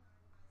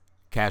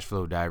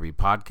Cashflow Diary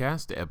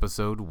Podcast,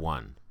 Episode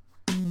 1.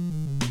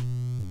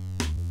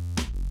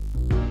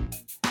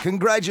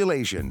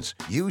 Congratulations,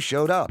 you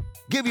showed up.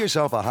 Give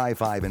yourself a high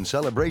five in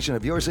celebration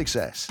of your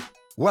success.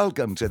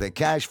 Welcome to the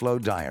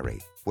Cashflow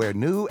Diary, where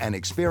new and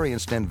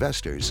experienced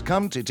investors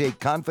come to take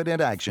confident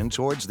action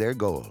towards their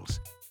goals.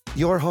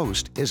 Your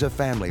host is a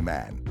family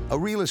man, a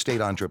real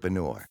estate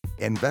entrepreneur,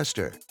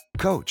 investor,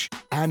 coach,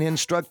 and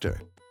instructor.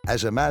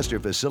 As a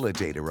master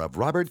facilitator of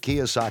Robert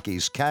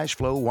Kiyosaki's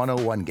Cashflow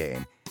 101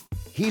 game,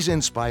 he's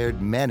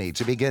inspired many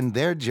to begin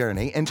their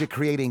journey into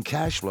creating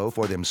cash flow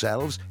for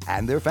themselves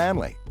and their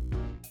family.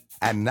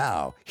 And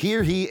now,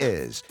 here he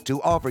is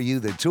to offer you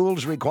the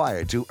tools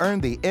required to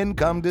earn the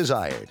income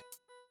desired.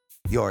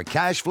 Your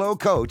cash flow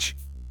coach,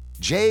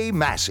 Jay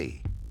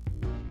Massey.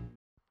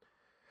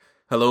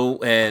 Hello,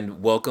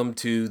 and welcome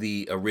to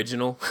the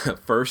original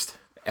first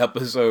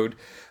episode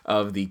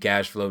of the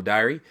Cashflow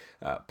Diary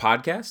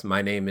podcast.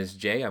 My name is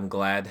Jay. I'm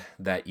glad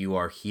that you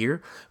are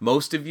here.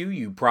 Most of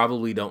you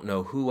probably don't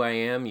know who I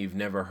am. You've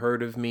never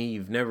heard of me.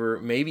 You've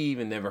maybe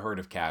even never heard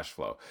of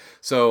Cashflow.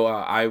 So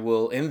I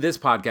will, in this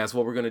podcast,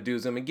 what we're going to do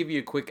is I'm going to give you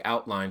a quick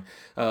outline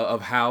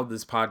of how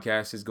this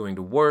podcast is going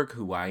to work,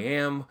 who I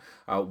am,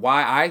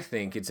 why I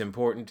think it's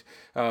important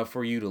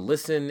for you to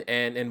listen,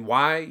 and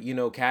why,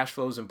 cash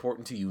flow is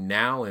important to you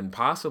now, and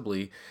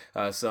possibly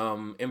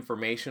some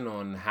information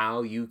on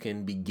how you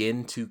can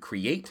begin to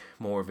create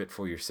more of it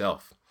for yourself.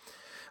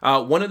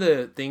 One of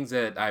the things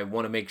that I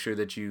want to make sure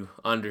that you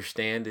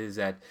understand is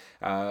that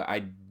I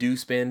do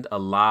spend a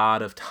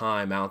lot of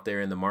time out there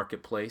in the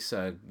marketplace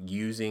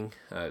using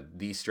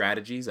these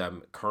strategies.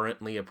 I'm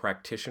currently a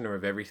practitioner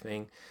of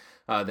everything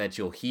that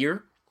you'll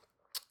hear,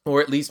 or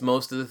at least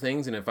most of the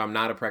things. And if I'm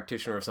not a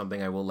practitioner of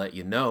something, I will let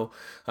you know,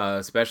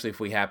 especially if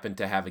we happen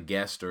to have a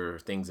guest or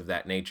things of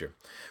that nature.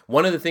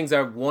 One of the things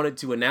I wanted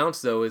to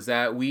announce, though, is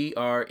that we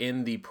are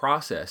in the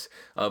process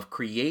of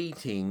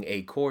creating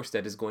a course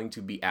that is going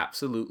to be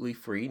absolutely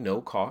free, no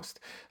cost.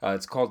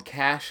 It's called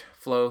Cash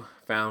Flow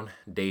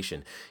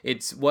Foundation.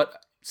 It's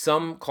what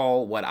some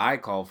call, what I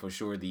call for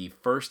sure, the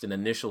first and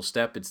initial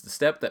step. It's the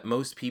step that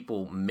most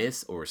people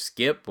miss or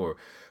skip, or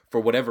for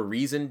whatever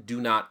reason,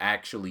 do not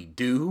actually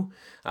do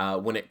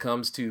when it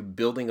comes to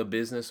building a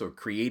business or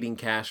creating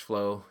cash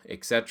flow,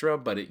 etc.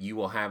 But you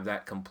will have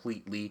that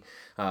completely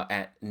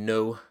at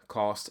no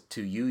cost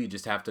to you. You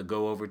just have to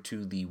go over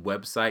to the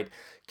website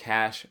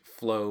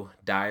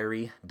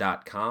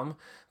cashflowdiary.com.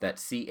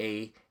 That's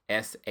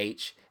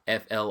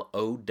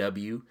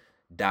CASHFLOW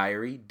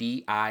diary,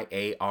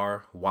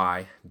 DIARY.com,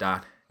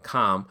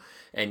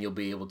 and you'll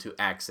be able to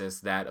access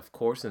that, of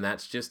course, and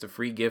that's just a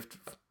free gift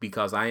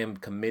because I am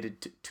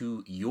committed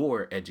to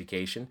your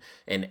education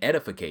and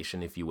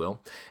edification, if you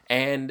will.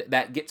 And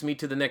that gets me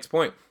to the next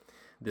point.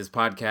 This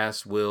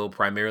podcast will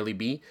primarily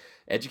be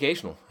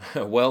educational.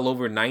 Well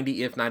over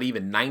 90, if not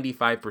even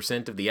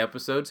 95% of the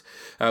episodes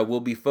will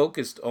be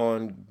focused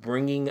on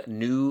bringing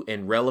new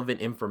and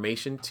relevant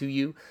information to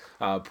you,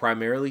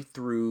 primarily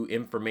through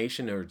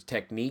information or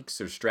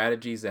techniques or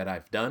strategies that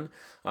I've done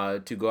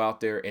to go out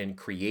there and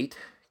create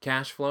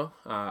cash flow.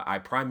 I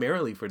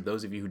primarily, for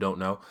those of you who don't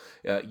know,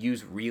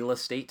 use real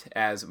estate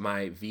as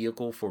my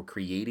vehicle for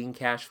creating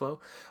cash flow,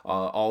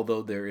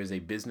 although there is a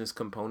business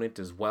component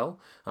as well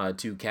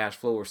to cash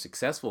flow or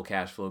successful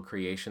cash flow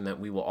creation that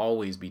we will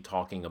always be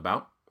talking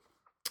about.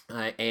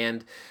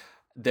 And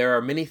there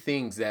are many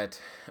things that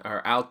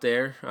are out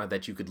there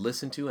that you could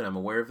listen to, and I'm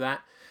aware of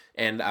that.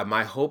 And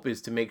my hope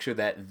is to make sure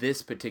that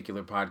this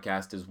particular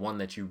podcast is one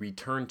that you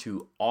return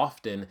to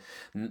often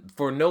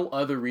for no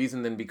other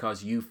reason than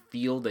because you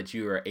feel that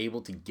you are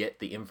able to get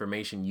the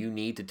information you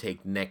need to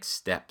take next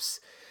steps.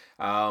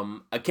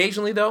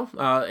 Occasionally, though,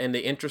 in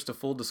the interest of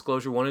full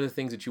disclosure, one of the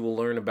things that you will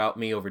learn about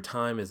me over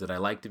time is that I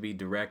like to be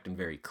direct and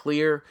very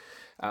clear.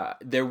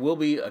 There will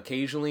be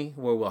occasionally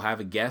where we'll have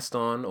a guest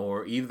on,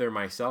 or either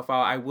myself.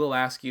 I will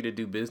ask you to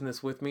do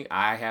business with me.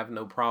 I have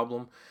no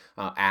problem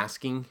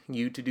asking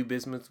you to do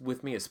business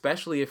with me,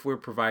 especially if we're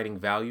providing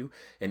value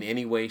in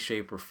any way,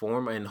 shape, or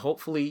form. And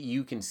hopefully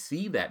you can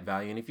see that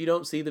value. And if you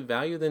don't see the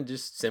value, then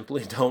just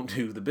simply don't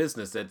do the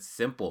business. That's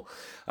simple.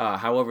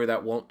 However,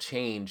 that won't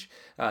change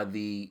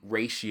the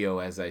ratio,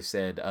 as I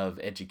said, of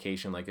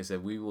education. Like I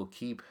said, we will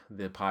keep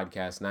the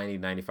podcast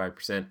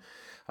 90-95%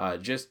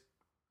 just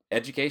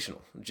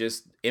educational,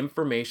 just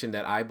information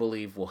that I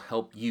believe will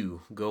help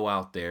you go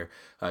out there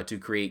to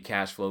create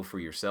cash flow for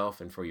yourself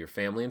and for your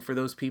family and for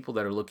those people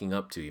that are looking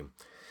up to you.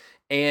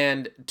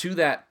 And to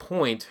that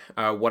point,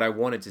 what I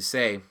wanted to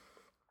say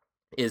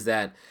is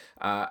that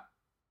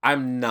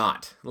I'm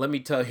not. Let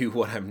me tell you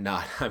what I'm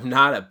not. I'm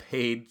not a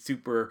paid,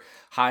 super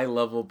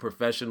high-level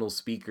professional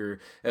speaker.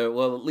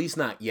 Well, at least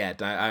not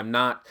yet. I'm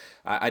not.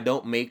 I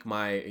don't make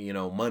my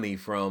money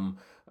from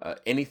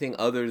anything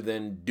other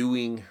than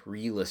doing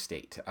real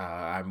estate.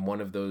 I'm one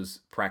of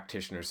those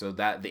practitioners. So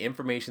that the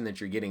information that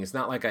you're getting, it's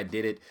not like I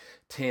did it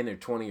 10 or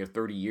 20 or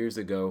 30 years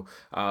ago.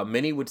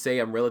 Many would say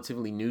I'm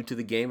relatively new to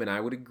the game, and I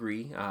would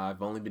agree.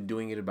 I've only been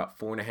doing it about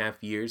 4.5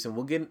 years, and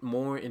we'll get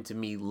more into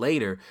me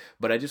later.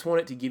 But I just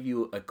wanted to give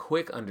you a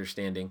quick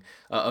understanding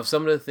of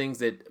some of the things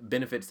that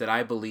benefits that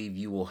I believe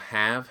you will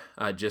have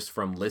just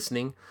from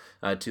listening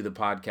to the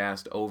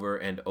podcast over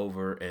and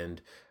over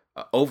and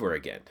over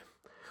again.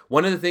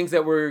 One of the things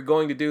that we're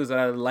going to do is that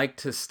I'd like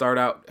to start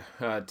out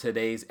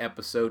today's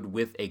episode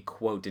with a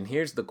quote. And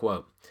here's the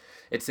quote.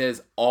 It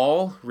says,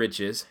 "All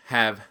riches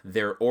have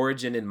their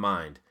origin in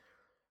mind.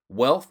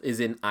 Wealth is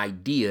in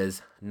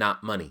ideas,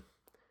 not money."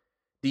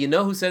 Do you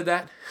know who said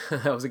that?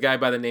 That was a guy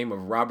by the name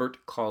of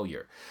Robert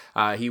Collier.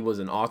 He was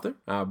an author,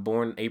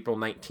 born April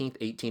 19th,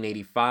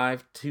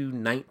 1885 to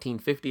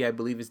 1950, I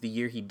believe is the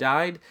year he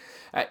died.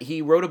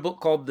 He wrote a book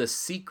called The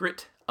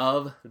Secret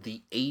of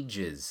the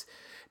Ages.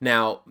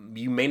 Now,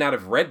 you may not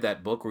have read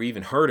that book or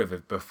even heard of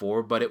it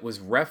before, but it was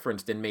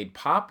referenced and made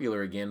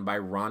popular again by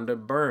Rhonda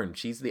Byrne.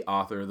 She's the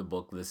author of the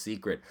book, The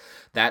Secret.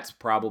 That's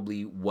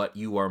probably what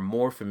you are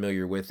more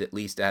familiar with, at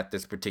least at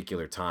this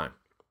particular time.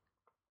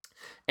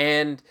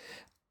 And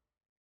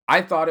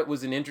I thought it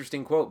was an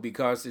interesting quote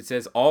because it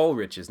says all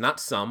riches, not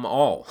some,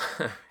 all,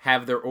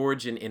 have their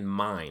origin in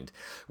mind,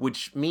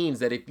 which means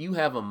that if you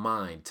have a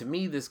mind, to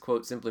me, this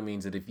quote simply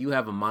means that if you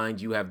have a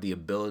mind, you have the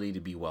ability to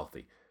be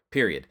wealthy.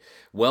 Period.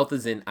 Wealth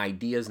is in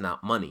ideas,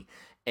 not money.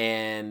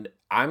 And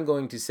I'm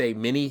going to say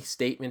many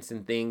statements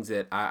and things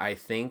that I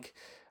think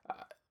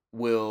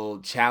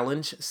will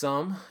challenge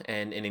some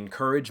and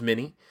encourage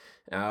many.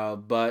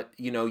 But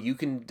you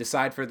can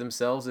decide for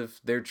themselves if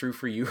they're true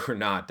for you or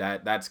not.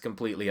 That's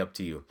completely up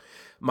to you.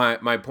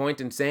 My point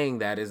in saying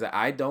that is that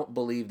I don't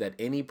believe that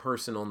any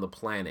person on the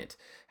planet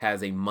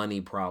has a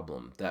money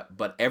problem.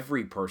 But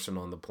every person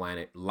on the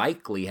planet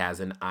likely has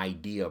an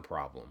idea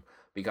problem.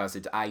 Because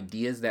it's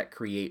ideas that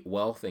create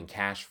wealth and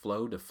cash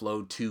flow to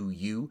flow to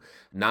you,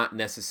 not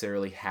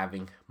necessarily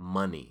having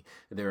money.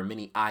 There are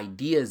many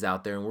ideas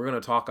out there, and we're going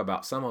to talk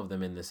about some of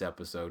them in this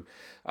episode,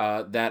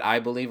 that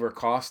I believe are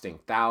costing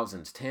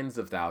thousands, tens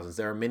of thousands.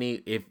 There are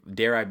many, if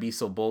dare I be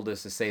so bold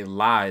as to say,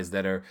 lies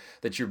that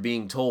you're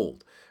being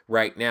told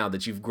right now,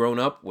 that you've grown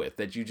up with,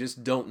 that you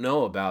just don't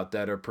know about,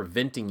 that are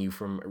preventing you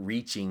from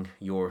reaching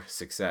your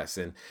success.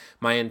 And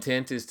my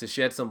intent is to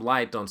shed some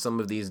light on some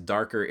of these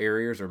darker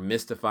areas or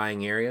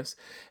mystifying areas.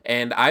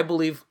 And I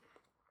believe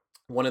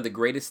one of the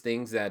greatest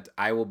things that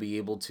I will be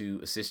able to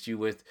assist you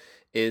with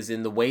is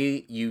in the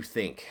way you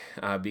think.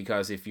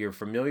 Because if you're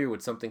familiar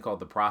with something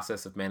called the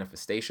process of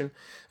manifestation,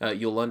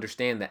 you'll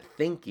understand that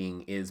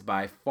thinking is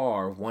by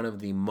far one of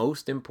the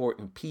most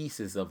important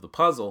pieces of the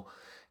puzzle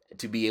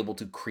to be able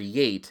to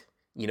create,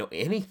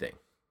 anything.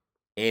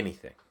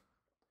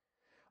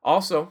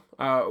 Also,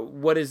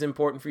 what is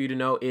important for you to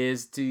know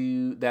is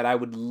that I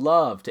would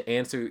love to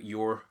answer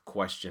your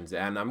questions.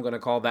 And I'm going to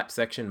call that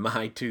section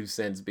my 2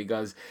 cents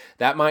because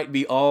that might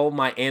be all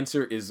my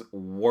answer is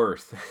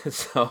worth.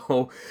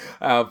 So,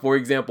 for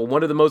example,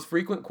 one of the most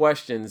frequent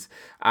questions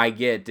I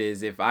get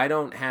is, if I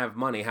don't have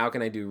money, how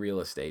can I do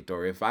real estate?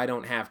 Or if I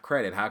don't have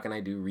credit, how can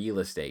I do real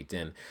estate?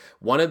 And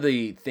one of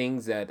the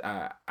things that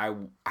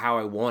how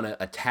I want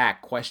to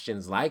attack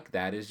questions like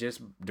that is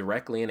just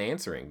directly in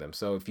answering them.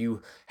 So if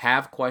you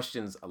have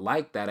questions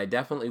like that, I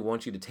definitely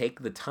want you to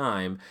take the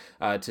time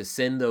to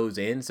send those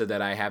in so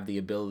that I have the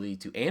ability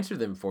to answer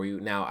them for you.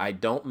 Now, I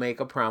don't make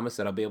a promise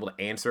that I'll be able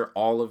to answer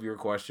all of your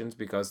questions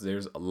because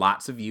there's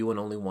lots of you and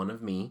only one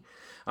of me.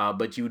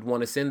 But you would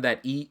want to send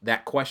that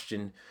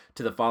question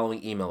to the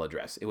following email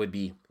address. It would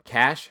be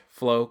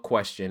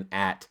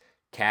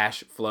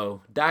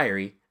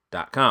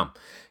cashflowquestion@cashflowdiary.com,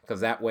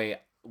 because that way,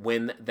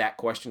 when that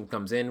question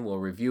comes in, we'll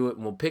review it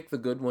and we'll pick the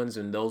good ones,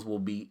 and those will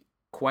be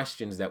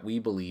questions that we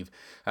believe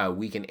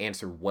we can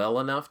answer well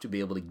enough to be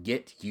able to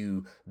get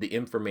you the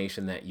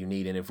information that you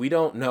need. And if we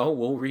don't know,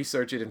 we'll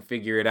research it and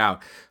figure it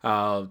out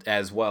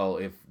as well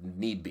if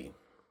need be.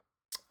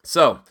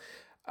 So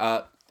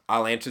I'll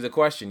answer the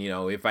question,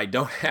 if I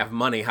don't have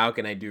money, how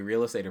can I do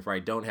real estate? If I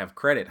don't have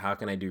credit, how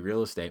can I do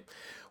real estate?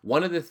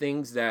 One of the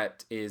things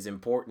that is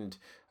important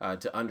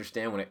to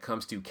understand when it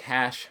comes to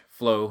cash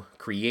flow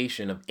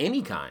creation of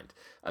any kind,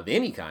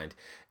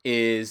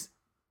 is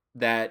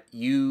that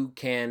you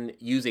can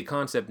use a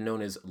concept known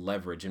as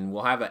leverage. And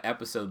we'll have an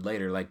episode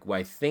later,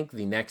 I think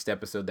the next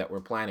episode that we're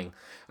planning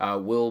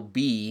will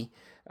be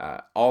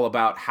all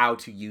about how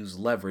to use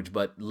leverage,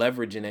 but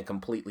leverage in a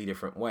completely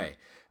different way.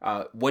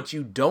 What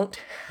you don't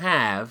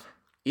have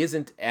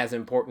isn't as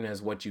important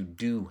as what you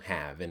do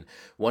have. And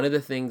one of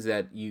the things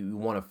that you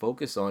want to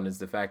focus on is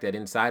the fact that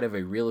inside of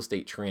a real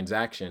estate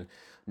transaction,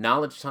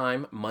 knowledge,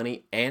 time,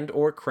 money, and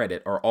or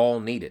credit are all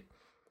needed.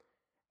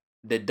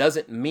 That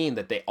doesn't mean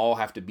that they all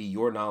have to be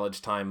your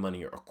knowledge, time,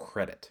 money, or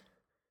credit.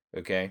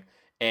 Okay?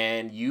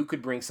 And you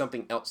could bring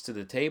something else to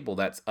the table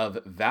that's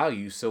of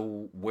value,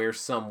 so where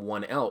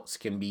someone else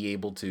can be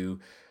able to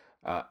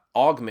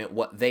augment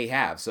what they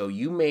have. So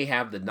you may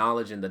have the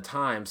knowledge and the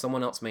time,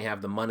 someone else may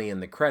have the money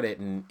and the credit.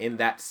 And in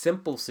that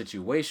simple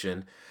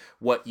situation,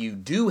 what you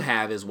do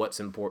have is what's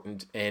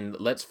important. And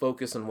let's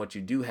focus on what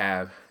you do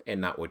have and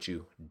not what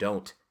you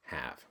don't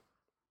have.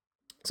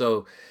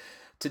 So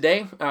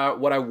today,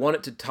 what I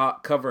wanted to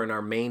cover in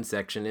our main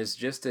section is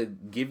just to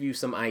give you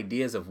some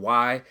ideas of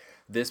why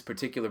this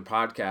particular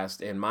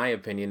podcast, in my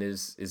opinion,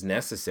 is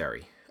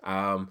necessary.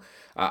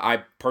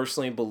 I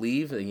personally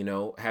believe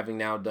that, having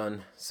now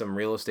done some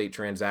real estate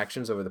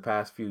transactions over the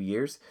past few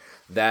years,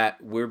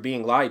 that we're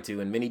being lied to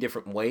in many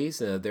different ways.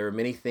 There are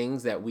many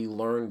things that we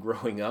learned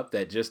growing up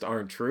that just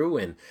aren't true.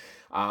 And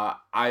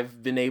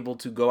I've been able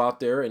to go out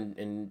there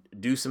and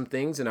do some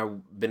things, and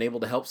I've been able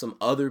to help some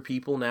other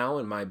people now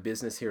in my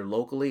business here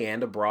locally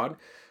and abroad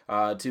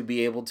to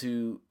be able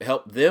to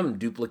help them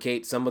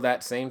duplicate some of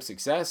that same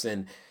success.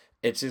 And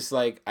it's just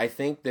like, I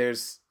think there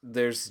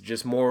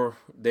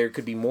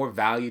could be more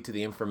value to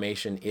the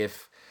information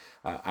if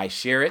I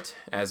share it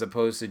as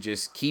opposed to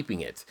just keeping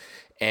it.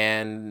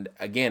 And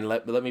again,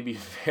 let me be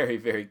very,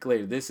 very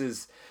clear. This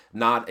is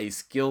not a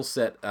skill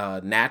set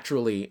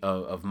naturally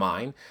of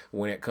mine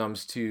when it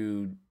comes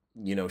to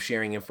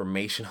sharing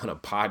information on a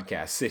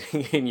podcast,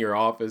 sitting in your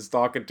office,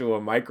 talking to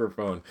a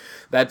microphone.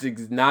 That's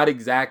not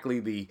exactly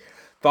the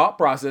thought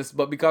process,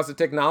 but because of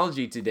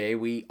technology today,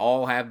 we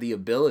all have the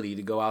ability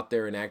to go out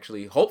there and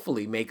actually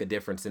hopefully make a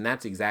difference. And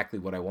that's exactly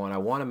what I want. I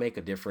want to make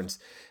a difference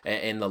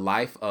in the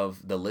life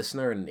of the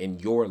listener and in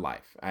your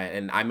life.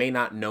 And I may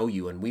not know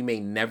you and we may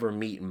never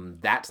meet,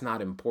 and that's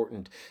not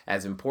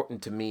as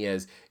important to me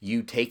as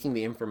you taking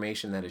the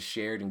information that is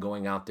shared and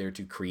going out there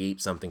to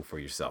create something for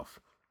yourself.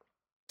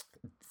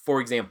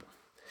 For example,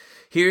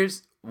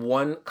 here's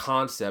one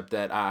concept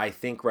that I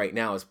think right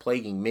now is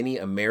plaguing many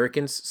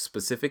Americans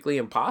specifically,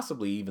 and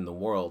possibly even the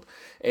world,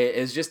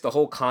 is just the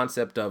whole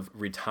concept of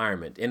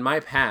retirement. In my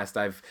past,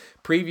 I've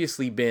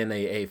previously been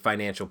a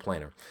financial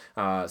planner.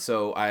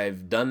 So I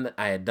had done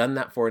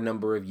that for a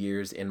number of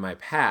years in my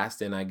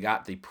past, and I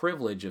got the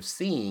privilege of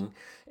seeing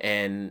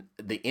and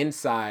the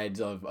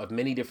insides of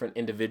many different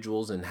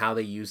individuals and how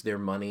they use their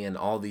money and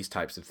all these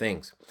types of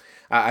things.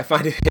 I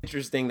find it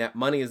interesting that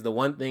money is the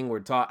one thing we're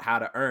taught how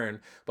to earn,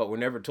 but we're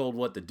never told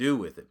what to do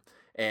with it.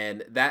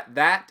 And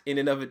that in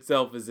and of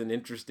itself is an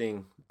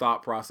interesting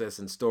thought process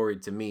and story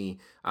to me.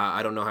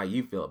 I don't know how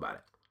you feel about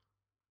it.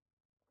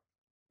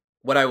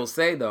 What I will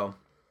say, though,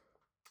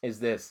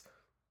 is this.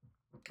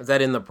 Is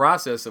that in the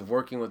process of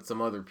working with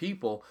some other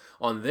people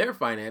on their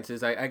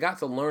finances, I got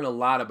to learn a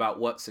lot about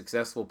what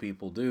successful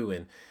people do.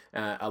 And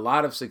a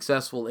lot of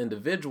successful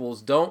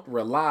individuals don't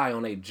rely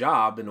on a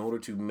job in order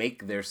to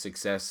make their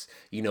success,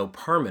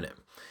 permanent.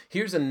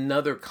 Here's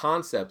another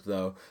concept,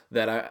 though,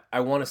 that I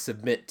want to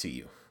submit to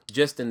you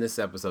just in this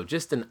episode,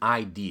 just an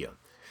idea.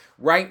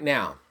 Right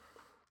now,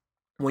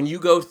 when you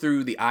go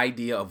through the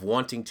idea of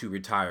wanting to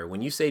retire,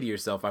 when you say to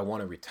yourself, I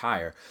want to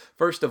retire,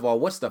 first of all,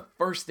 what's the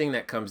first thing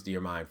that comes to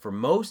your mind? For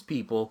most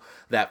people,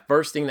 that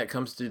first thing that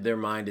comes to their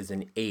mind is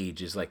an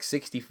age, is like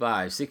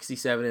 65,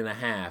 67 and a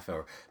half,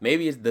 or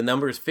maybe the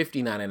number is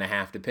 59 and a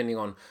half, depending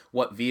on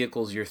what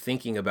vehicles you're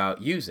thinking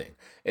about using,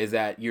 is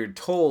that you're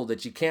told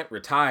that you can't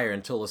retire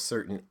until a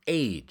certain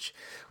age.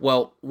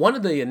 Well, one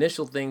of the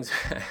initial things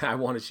I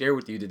want to share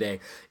with you today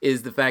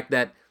is the fact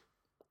that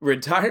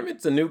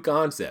retirement's a new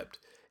concept.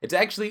 It's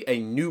actually a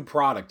new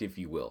product, if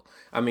you will.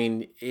 I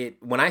mean,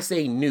 when I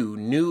say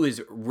new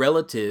is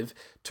relative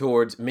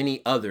towards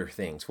many other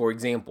things. For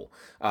example,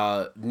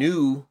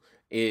 new,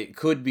 it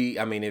could be,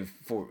 I mean,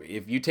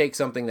 if you take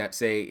something that,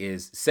 say,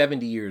 is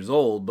 70 years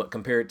old, but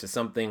compare it to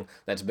something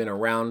that's been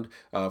around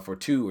for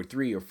 2 or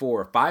 3 or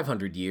 4 or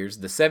 500 years,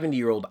 the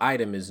 70-year-old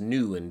item is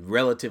new and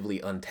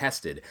relatively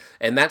untested.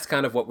 And that's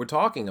kind of what we're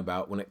talking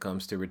about when it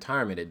comes to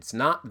retirement. It's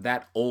not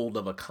that old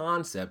of a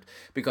concept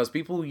because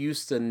people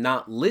used to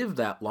not live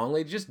that long.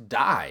 They just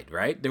died,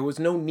 right? There was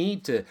no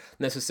need to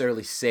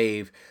necessarily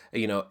save,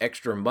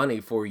 extra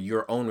money for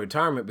your own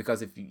retirement,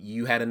 because if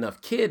you had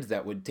enough kids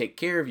that would take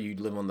care of you,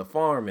 you'd live on the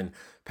farm and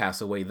pass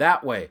away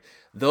that way.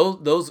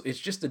 Those it's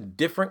just a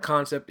different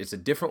concept. It's a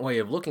different way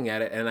of looking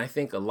at it. And I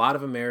think a lot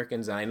of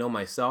Americans, and I know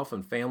myself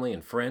and family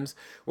and friends,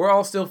 we're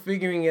all still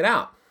figuring it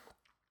out.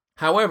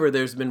 However,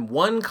 there's been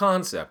one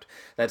concept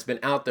that's been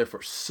out there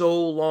for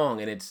so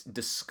long, and it's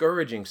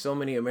discouraging so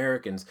many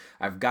Americans.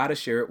 I've got to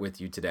share it with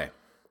you today.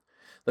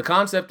 The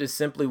concept is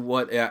simply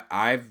what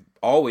I've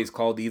always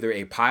called either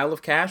a pile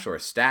of cash, or a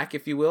stack,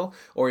 if you will,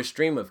 or a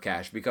stream of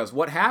cash. Because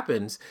what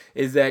happens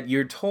is that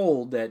you're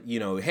told that,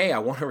 hey, I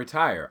want to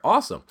retire.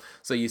 Awesome.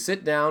 So you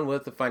sit down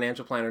with a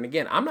financial planner. And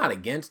again, I'm not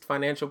against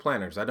financial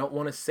planners. I don't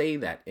want to say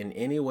that in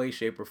any way,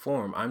 shape, or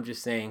form. I'm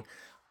just saying,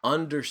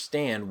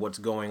 understand what's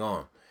going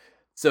on.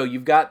 So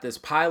you've got this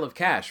pile of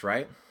cash,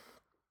 right?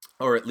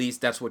 Or at least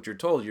that's what you're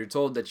told. You're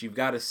told that you've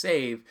got to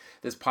save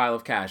this pile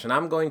of cash. And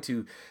I'm going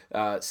to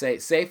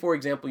say, for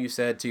example, you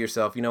said to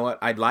yourself, you know what?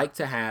 I'd like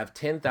to have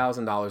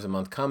 $10,000 a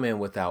month come in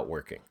without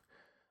working.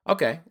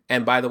 Okay.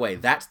 And by the way,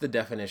 that's the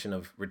definition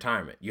of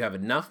retirement. You have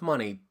enough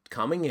money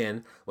coming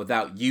in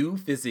without you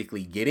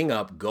physically getting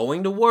up,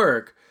 going to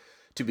work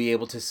to be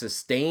able to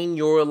sustain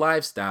your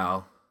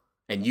lifestyle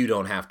and you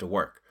don't have to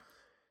work.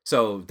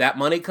 So that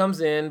money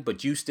comes in,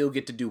 but you still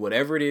get to do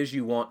whatever it is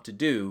you want to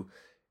do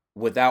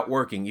without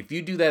working. If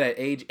you do that at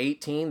age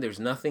 18, there's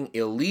nothing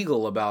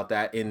illegal about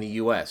that in the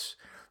US.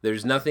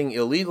 There's nothing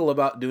illegal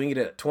about doing it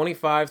at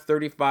 25,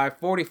 35,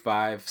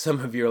 45. Some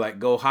of you are like,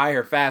 go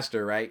higher,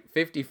 faster, right?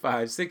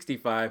 55,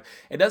 65.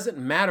 It doesn't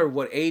matter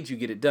what age you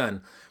get it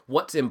done.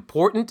 What's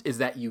important is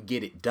that you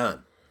get it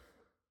done.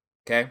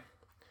 Okay?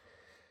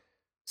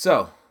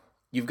 So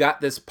you've got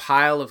this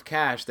pile of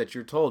cash that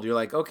you're told. You're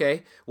like,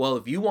 okay, well,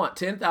 if you want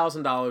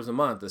 $10,000 a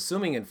month,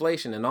 assuming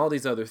inflation and all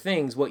these other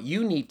things, what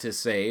you need to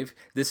save,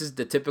 this is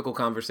the typical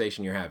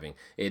conversation you're having.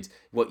 It's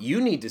what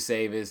you need to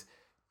save is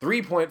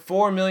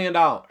 $3.4 million.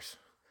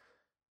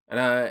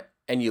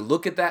 And you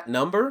look at that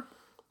number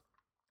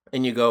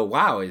and you go,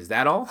 wow, is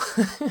that all?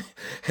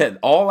 And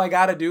all I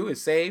got to do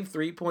is save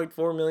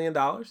 $3.4 million,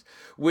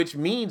 which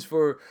means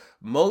for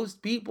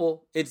most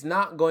people, it's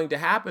not going to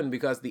happen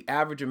because the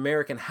average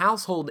American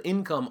household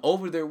income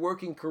over their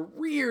working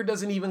career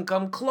doesn't even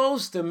come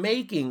close to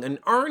making and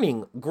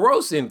earning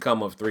gross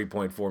income of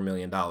 $3.4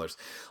 million,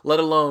 let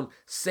alone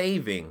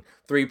saving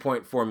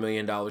 $3.4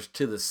 million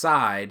to the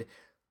side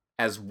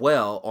as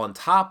well on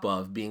top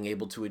of being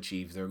able to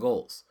achieve their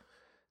goals.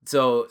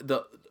 So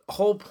the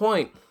whole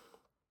point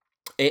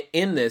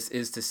in this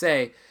is to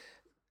say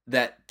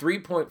that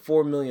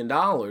 $3.4 million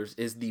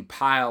is the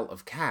pile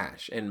of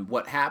cash. And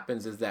what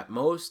happens is that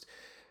most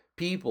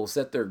people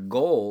set their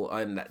goal,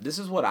 and this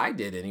is what I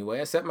did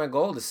anyway. I set my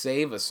goal to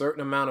save a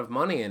certain amount of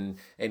money and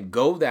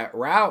go that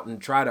route and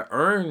try to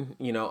earn,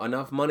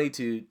 enough money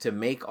to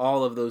make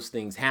all of those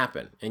things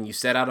happen. And you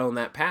set out on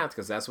that path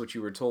because that's what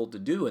you were told to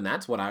do. And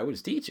that's what I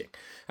was teaching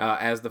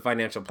as the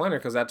financial planner,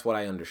 because that's what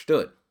I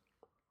understood.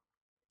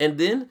 And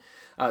then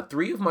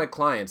 3 of my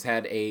clients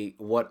had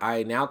what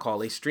I now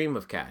call a stream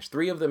of cash.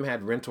 3 of them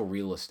had rental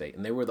real estate,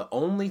 and they were the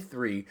only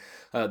 3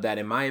 that,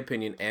 in my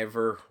opinion,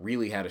 ever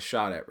really had a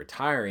shot at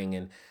retiring,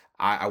 and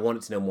I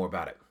wanted to know more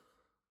about it.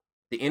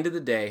 At the end of the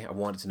day, I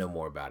wanted to know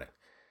more about it.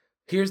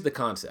 Here's the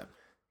concept.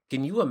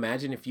 Can you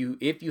imagine if you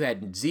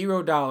had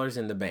 $0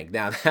 in the bank?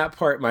 Now, that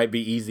part might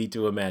be easy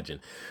to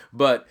imagine,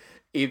 but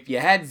if you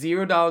had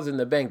 $0 in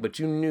the bank, but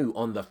you knew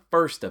on the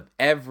first of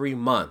every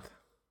month,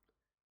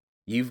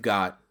 you've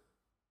got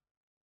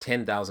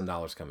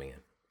 $10,000 coming in,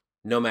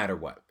 no matter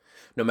what.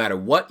 No matter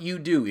what you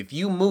do, if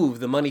you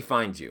move, the money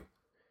finds you.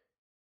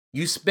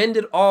 You spend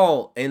it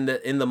all in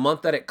the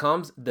month that it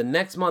comes, the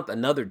next month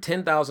another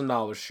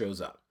 $10,000 shows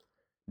up.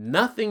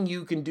 Nothing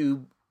you can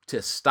do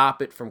to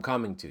stop it from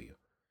coming to you.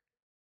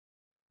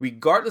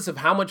 Regardless of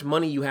how much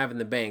money you have in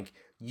the bank,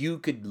 you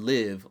could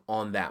live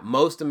on that.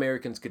 Most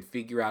Americans could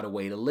figure out a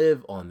way to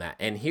live on that.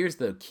 And here's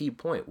the key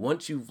point.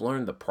 Once you've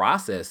learned the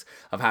process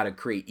of how to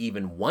create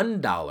even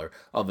 $1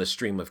 of a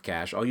stream of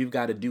cash, all you've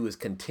got to do is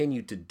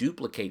continue to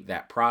duplicate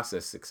that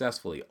process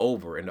successfully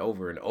over and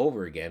over and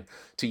over again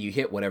till you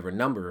hit whatever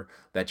number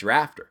that you're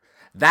after.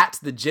 That's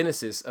the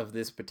genesis of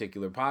this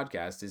particular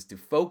podcast, is to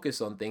focus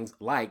on things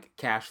like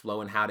cash flow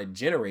and how to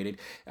generate it.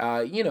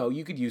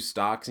 You could use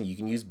stocks and you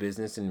can use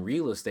business and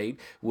real estate.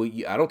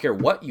 I don't care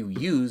what you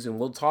use, and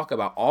we'll talk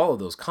about all of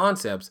those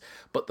concepts.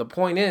 But the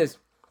point is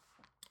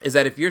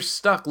that if you're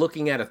stuck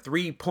looking at a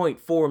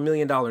 $3.4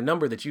 million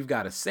number that you've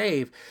got to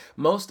save,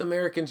 most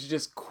Americans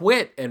just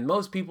quit, and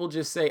most people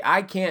just say,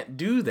 I can't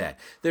do that.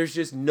 There's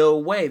just no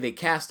way. They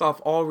cast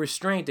off all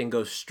restraint and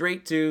go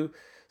straight to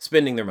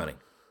spending their money.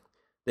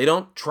 They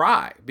don't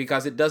try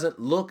because it doesn't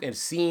look and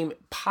seem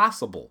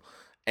possible.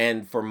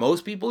 And for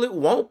most people, it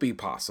won't be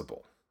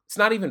possible. It's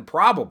not even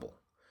probable.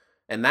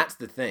 And that's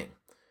the thing.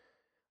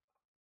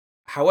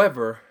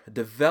 However,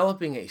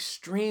 developing a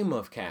stream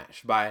of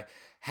cash by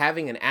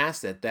having an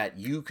asset that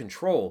you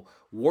control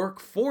work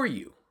for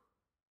you,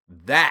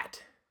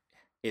 that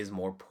is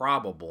more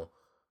probable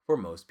for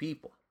most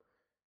people.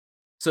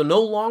 So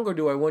no longer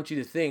do I want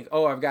you to think,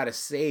 oh, I've got to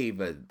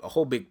save a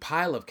whole big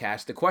pile of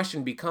cash. The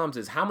question becomes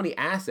is how many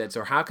assets,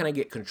 or how can I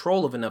get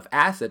control of enough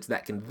assets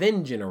that can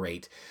then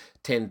generate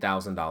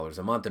 $10,000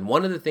 a month? And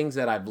one of the things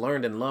that I've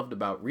learned and loved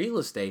about real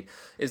estate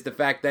is the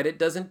fact that it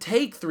doesn't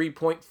take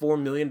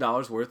 $3.4 million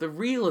worth of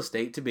real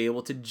estate to be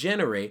able to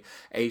generate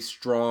a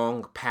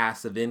strong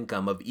passive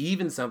income of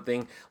even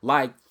something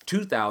like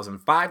 $2,000,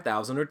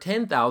 $5,000, or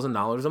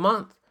 $10,000 a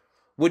month,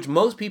 which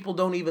most people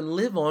don't even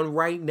live on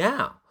right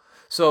now.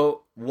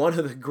 So one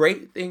of the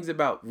great things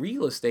about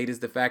real estate is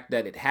the fact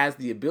that it has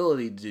the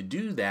ability to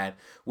do that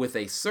with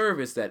a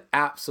service that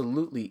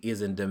absolutely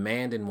is in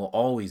demand and will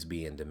always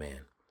be in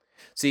demand.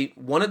 See,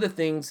 one of the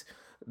things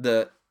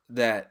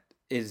that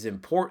is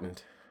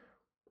important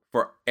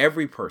for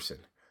every person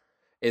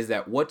is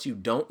that what you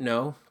don't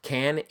know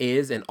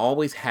is, and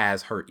always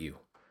has hurt you.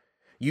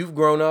 You've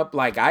grown up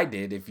like I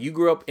did. If you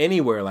grew up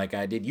anywhere like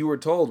I did, you were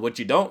told what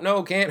you don't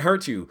know can't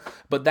hurt you.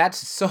 But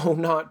that's so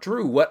not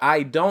true. What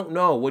I don't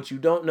know, what you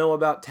don't know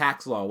about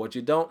tax law, what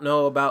you don't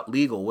know about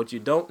legal, what you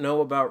don't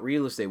know about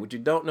real estate, what you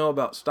don't know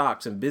about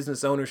stocks and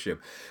business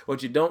ownership,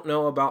 what you don't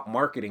know about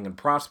marketing and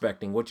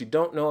prospecting, what you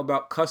don't know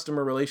about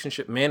customer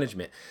relationship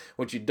management,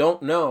 what you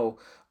don't know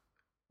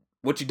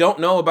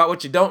about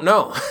what you don't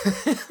know.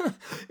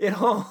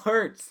 It all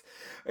hurts.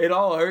 It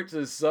all hurts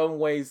in some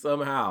way,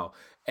 somehow.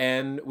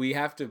 And we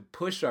have to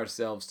push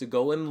ourselves to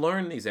go and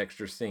learn these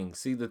extra things.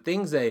 See, the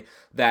things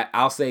that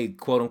I'll say,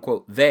 quote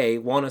unquote, they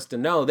want us to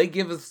know, they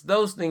give us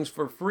those things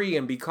for free.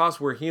 And because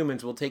we're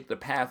humans, we'll take the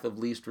path of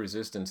least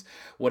resistance,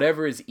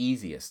 whatever is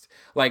easiest.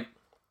 Like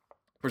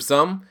for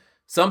some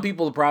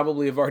people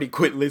probably have already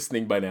quit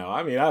listening by now.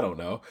 I mean, I don't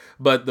know.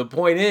 But the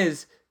point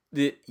is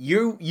that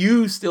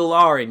you still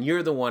are, and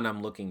you're the one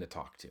I'm looking to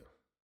talk to.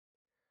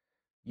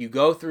 You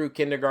go through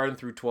kindergarten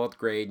through 12th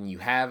grade and you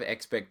have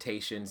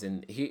expectations,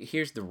 and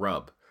here's the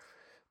rub.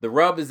 The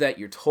rub is that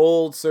you're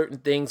told certain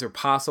things are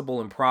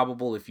possible and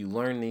probable if you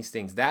learn these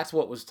things. That's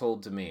what was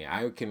told to me.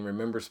 I can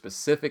remember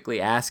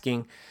specifically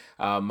asking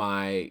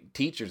my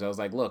teachers, I was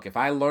like, look, if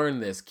I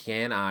learn this,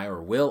 can I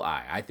or will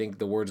I think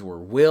the words were,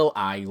 will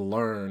I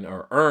learn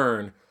or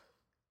earn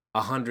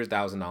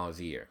 $100,000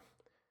 a year?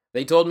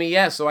 They told me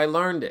yes, so I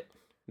learned it.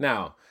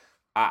 Now,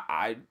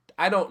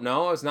 I don't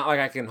know. It's not like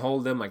I can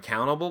hold them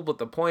accountable, but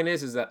the point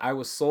is that I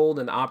was sold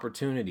an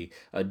opportunity,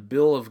 a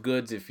bill of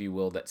goods, if you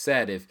will, that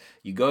said if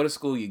you go to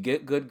school, you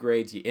get good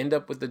grades, you end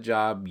up with the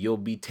job, you'll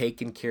be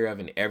taken care of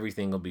and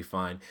everything will be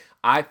fine.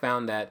 I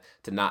found that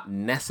to not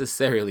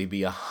necessarily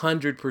be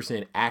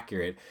 100%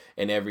 accurate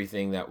in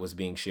everything that was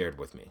being shared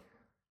with me.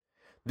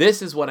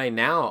 This is what I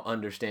now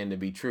understand to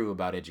be true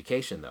about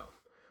education, though.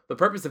 The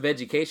purpose of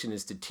education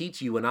is to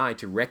teach you and I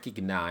to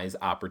recognize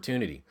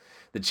opportunity.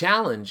 The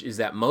challenge is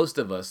that most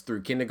of us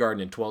through kindergarten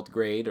and 12th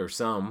grade, or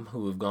some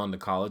who have gone to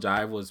college,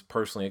 I was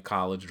personally a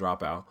college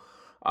dropout,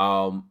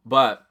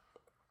 but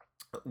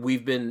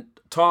we've been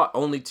taught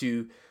only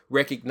to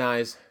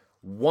recognize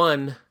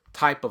one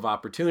type of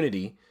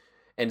opportunity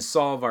and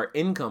solve our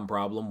income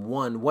problem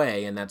one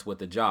way, and that's with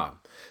the job.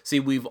 See,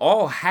 we've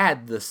all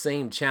had the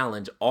same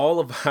challenge all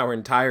of our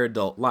entire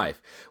adult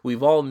life.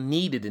 We've all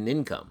needed an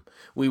income.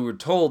 We were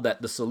told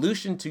that the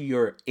solution to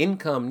your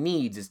income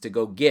needs is to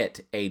go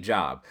get a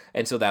job.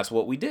 And so that's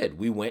what we did.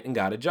 We went and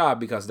got a job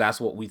because that's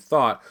what we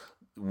thought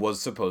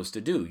was supposed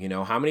to do. You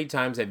know, how many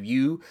times have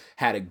you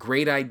had a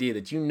great idea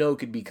that you know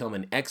could become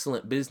an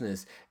excellent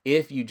business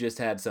if you just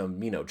had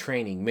some,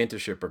 training,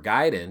 mentorship, or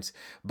guidance,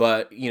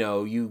 but,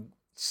 you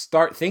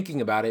start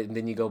thinking about it and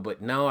then you go, but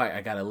no,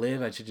 I got to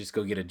live. I should just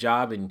go get a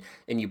job. And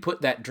you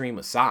put that dream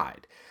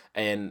aside.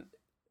 And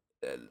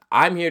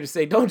I'm here to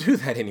say, don't do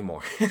that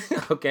anymore.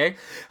 Okay.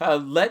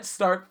 Let's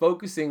start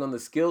focusing on the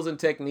skills and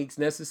techniques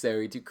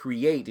necessary to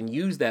create and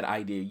use that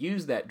idea,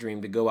 use that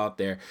dream to go out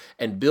there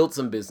and build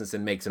some business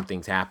and make some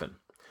things happen.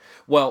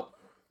 Well,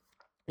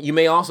 you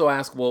may also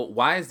ask, well,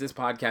 why is this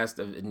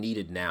podcast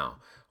needed now?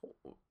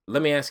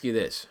 Let me ask you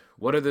this.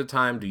 What other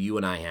time do you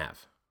and I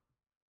have?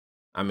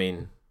 I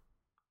mean,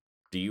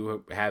 do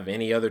you have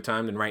any other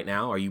time than right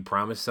now? Are you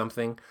promised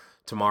something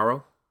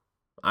tomorrow?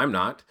 I'm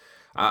not.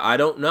 I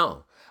don't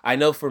know. I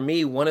know for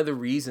me, one of the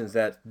reasons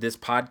that this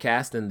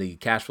podcast and the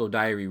Cashflow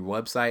Diary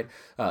website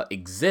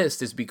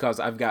exists is because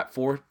I've got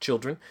 4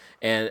 children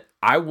and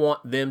I want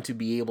them to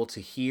be able to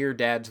hear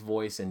Dad's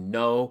voice and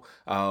know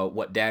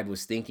what Dad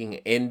was thinking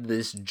in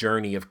this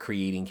journey of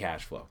creating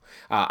cash flow.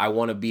 I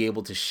want to be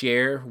able to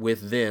share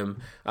with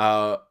them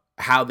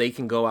how they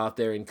can go out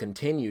there and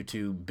continue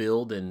to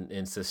build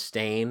and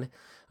sustain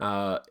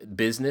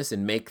business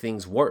and make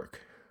things work.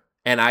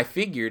 And I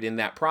figured in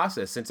that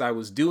process, since I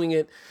was doing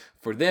it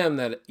for them,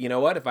 that,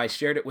 if I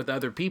shared it with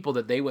other people,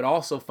 that they would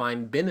also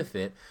find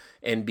benefit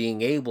in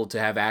being able to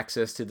have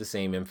access to the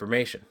same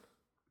information.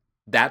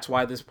 That's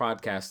why this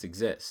podcast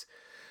exists.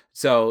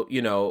 So,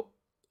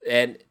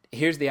 and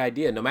here's the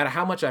idea. No matter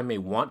how much I may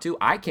want to,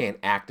 I can't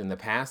act in the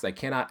past. I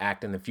cannot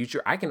act in the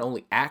future. I can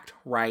only act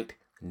right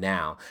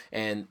now.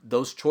 And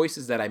those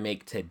choices that I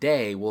make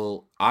today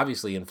will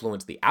obviously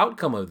influence the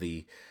outcome of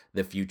the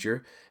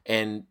future.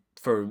 And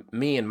for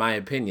me, in my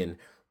opinion,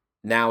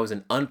 now is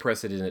an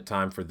unprecedented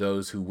time for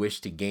those who wish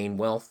to gain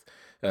wealth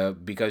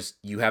because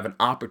you have an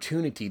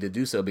opportunity to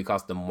do so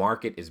because the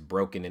market is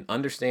broken. And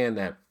understand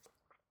that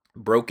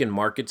broken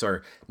markets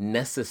are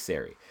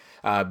necessary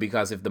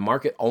because if the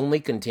market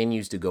only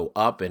continues to go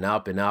up and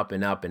up and up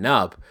and up and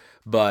up,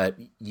 but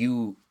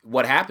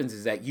what happens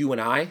is that you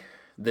and I,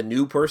 the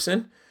new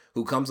person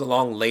who comes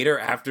along later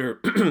after,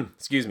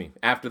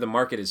 after the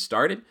market has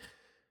started,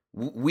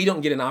 we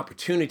don't get an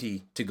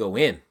opportunity to go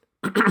in.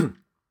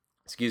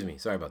 Excuse me.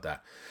 Sorry about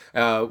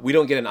that. We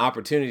don't get an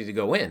opportunity to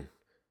go in.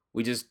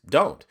 We just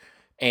don't.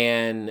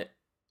 And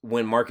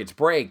when markets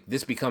break,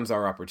 this becomes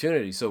our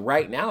opportunity. So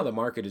right now the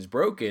market is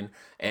broken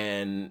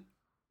and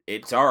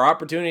it's our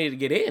opportunity to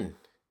get in,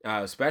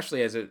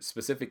 especially as it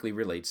specifically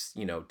relates,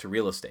 to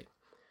real estate.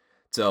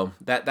 So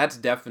that's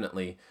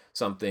definitely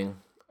something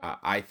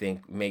I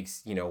think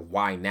makes,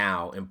 why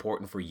now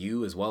important for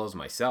you as well as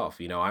myself.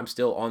 I'm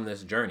still on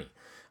this journey.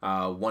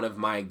 One of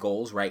my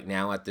goals right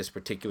now at this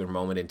particular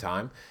moment in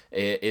time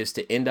is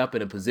to end up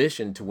in a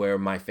position to where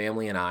my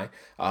family and I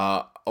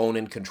own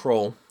and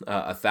control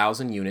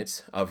 1,000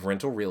 units of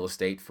rental real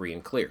estate free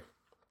and clear.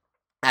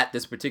 At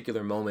this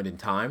particular moment in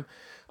time,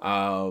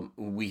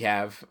 we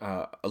have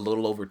a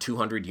little over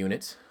 200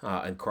 units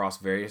across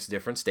various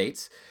different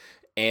states.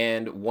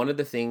 And one of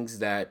the things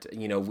that,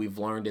 we've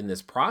learned in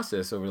this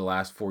process over the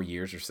last 4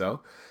 years or so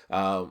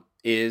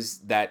is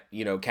that,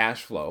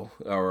 cash flow,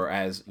 or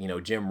as,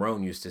 Jim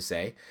Rohn used to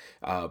say,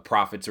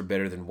 profits are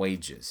better than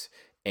wages.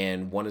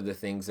 And one of the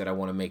things that I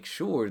want to make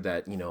sure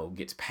that,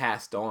 gets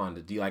passed on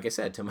to, like I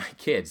said, to my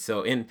kids.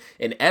 So in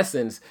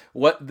essence,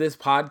 what this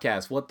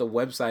podcast, what the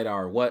website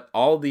are, what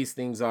all these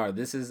things are,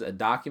 this is a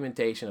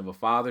documentation of a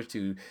father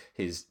to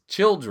his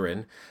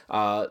children,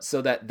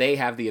 so that they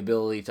have the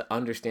ability to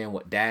understand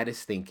what dad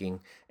is thinking.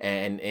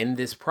 And in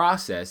this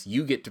process,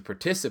 you get to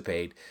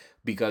participate.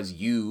 Because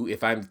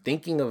if I'm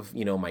thinking of,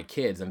 my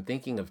kids, I'm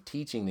thinking of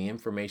teaching the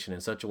information in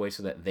such a way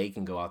so that they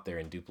can go out there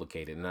and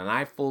duplicate it. And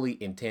I fully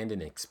intend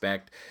and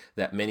expect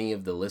that many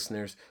of the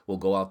listeners will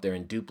go out there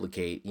and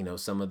duplicate,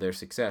 some of their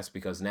success.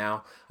 Because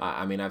now,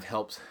 I've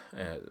helped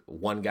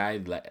one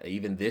guy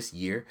even this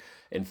year.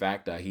 In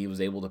fact, he was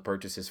able to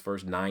purchase his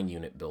first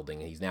 9-unit building.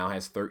 He now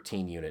has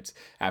 13 units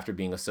after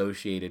being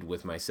associated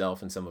with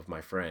myself and some of my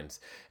friends.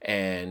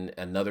 And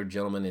another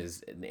gentleman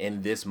is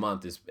in this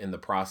month is in the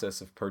process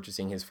of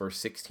purchasing his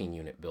first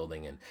 16-unit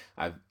building. And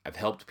I've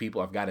helped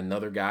people. I've got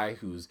another guy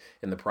who's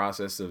in the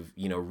process of,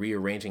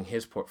 rearranging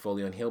his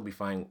portfolio, and he'll be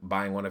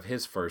buying one of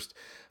his first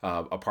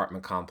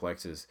apartment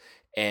complexes.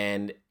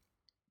 And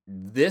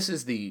this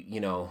is the,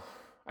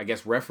 I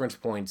guess, reference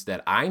points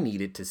that I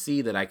needed to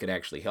see that I could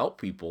actually help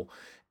people.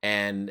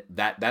 And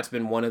that's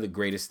been one of the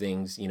greatest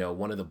things,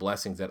 one of the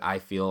blessings that I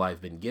feel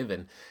I've been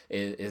given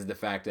is the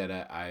fact that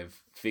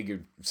I've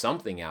figured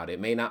something out. It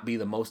may not be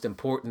the most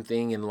important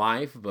thing in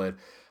life, but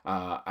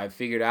I've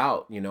figured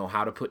out,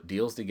 how to put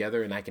deals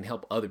together, and I can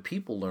help other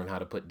people learn how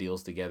to put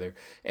deals together.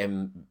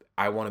 And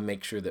I want to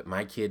make sure that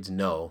my kids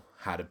know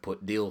how to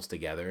put deals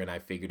together. And I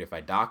figured if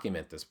I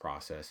document this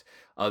process,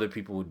 other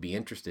people would be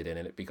interested in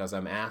it, because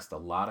I'm asked a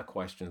lot of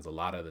questions a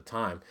lot of the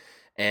time.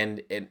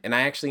 And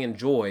I actually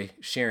enjoy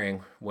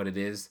sharing what it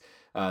is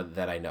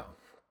that I know.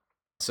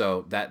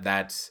 So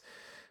that's,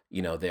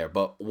 there.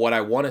 But what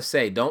I want to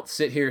say, don't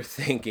sit here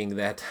thinking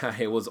that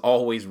it was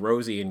always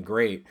rosy and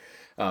great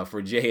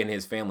for Jay and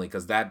his family,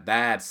 because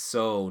that's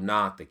so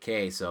not the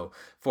case. So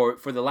for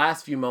the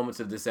last few moments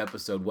of this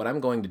episode, what I'm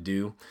going to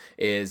do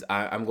is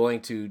I'm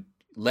going to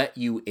let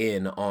you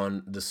in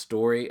on the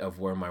story of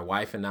where my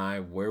wife and I,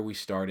 where we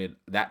started,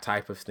 that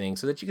type of thing,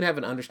 so that you can have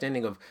an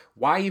understanding of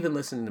why even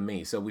listen to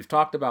me. So we've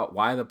talked about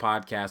why the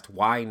podcast,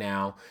 why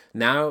now.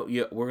 Now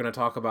we're going to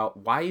talk about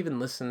why even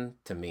listen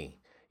to me.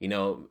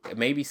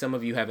 Maybe some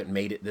of you haven't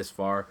made it this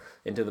far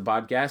into the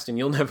podcast, and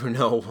you'll never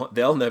know,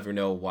 they'll never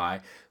know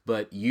why,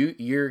 but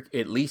you're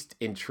at least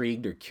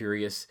intrigued or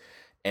curious.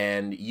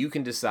 And you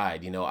can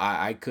decide,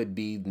 I could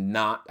be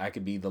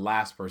the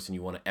last person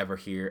you want to ever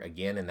hear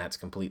again, and that's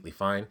completely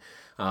fine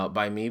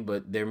by me.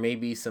 But there may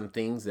be some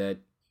things that,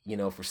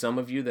 for some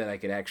of you that I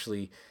could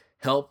actually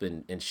help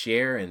and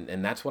share.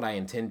 And that's what I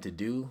intend to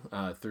do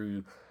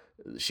through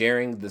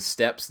sharing the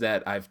steps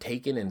that I've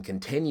taken and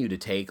continue to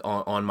take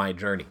on my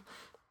journey.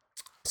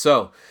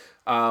 So,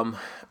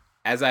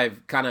 as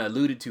I've kind of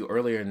alluded to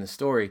earlier in the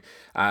story,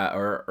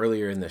 or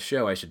earlier in the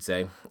show, I should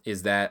say,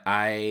 is that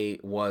I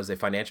was a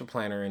financial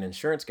planner and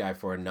insurance guy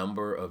for a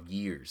number of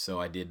years.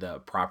 So I did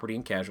property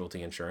and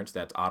casualty insurance,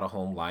 that's auto,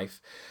 home,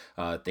 life,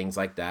 things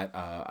like that.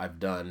 I've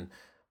done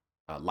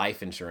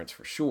life insurance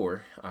for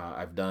sure.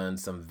 I've done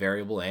some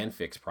variable and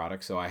fixed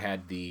products. So I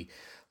had the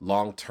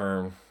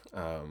long-term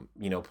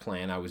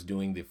plan. I was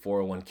doing the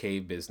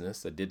 401k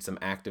business. I did some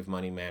active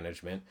money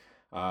management.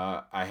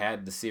 I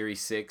had the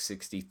Series 6,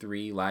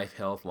 63 life,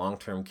 health,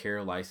 long-term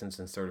care license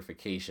and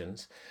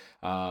certifications.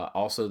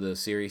 Also the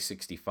Series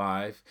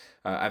 65.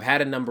 I've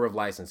had a number of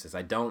licenses.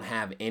 I don't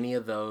have any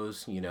of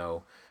those,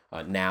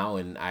 now,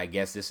 and I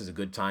guess this is a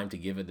good time to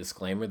give a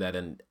disclaimer that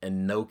in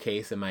no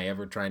case am I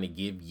ever trying to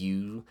give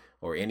you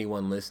or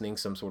anyone listening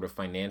some sort of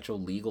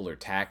financial, legal, or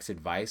tax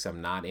advice.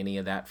 I'm not any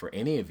of that for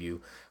any of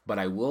you, but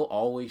I will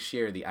always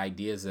share the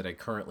ideas that I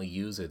currently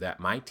use or that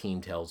my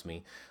team tells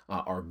me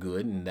are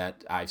good and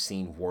that I've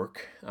seen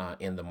work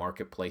in the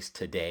marketplace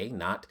today,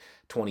 not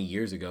 20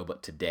 years ago,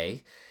 but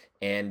today.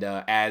 And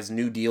as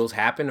new deals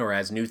happen or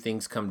as new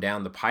things come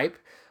down the pipe,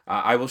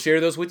 I will share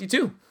those with you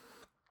too.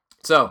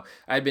 So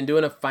I've been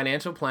doing a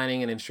financial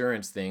planning and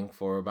insurance thing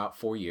for about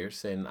 4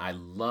 years, and I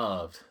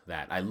loved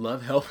that. I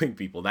love helping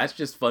people. That's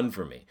just fun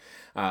for me.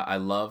 I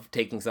love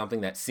taking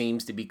something that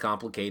seems to be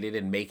complicated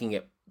and making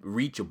it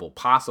reachable,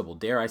 possible,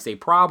 dare I say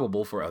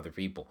probable for other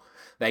people.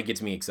 That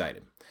gets me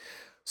excited.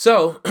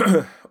 So,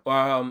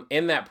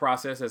 in that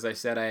process, as I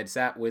said, I had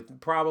sat with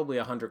probably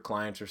 100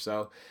 clients or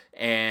so.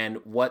 And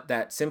what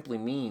that simply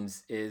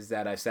means is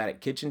that I've sat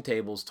at kitchen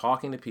tables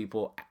talking to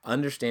people,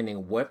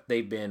 understanding what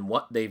they've been,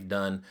 what they've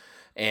done,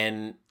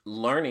 and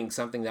learning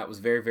something that was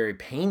very, very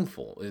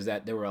painful is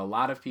that there were a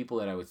lot of people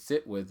that I would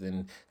sit with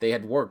and they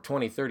had worked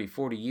 20, 30,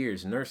 40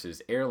 years,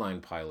 nurses, airline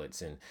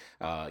pilots, and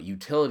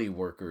utility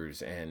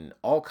workers, and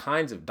all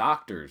kinds of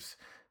doctors,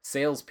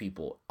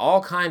 salespeople,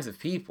 all kinds of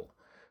people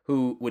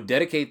who would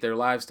dedicate their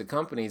lives to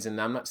companies. And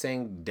I'm not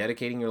saying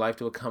dedicating your life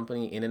to a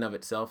company in and of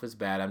itself is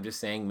bad. I'm just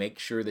saying make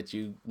sure that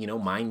you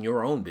mind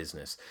your own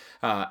business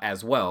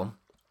as well.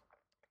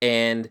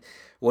 And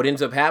what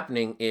ends up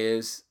happening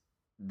is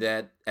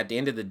that at the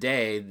end of the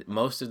day,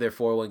 most of their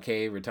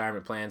 401k,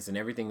 retirement plans, and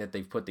everything that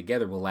they've put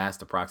together will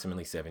last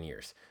approximately 7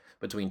 years.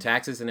 Between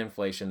taxes and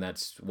inflation,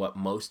 that's what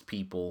most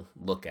people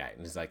look at.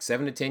 And it's like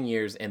 7 to 10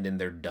 years, and then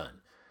they're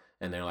done.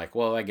 And they're like,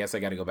 well, I guess I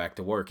got to go back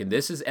to work. And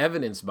this is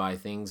evidenced by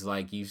things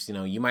like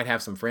you might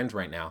have some friends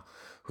right now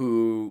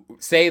who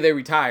say they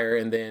retire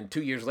and then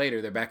 2 years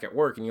later they're back at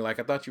work and you're like,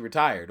 I thought you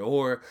retired.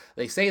 Or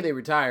they say they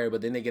retire,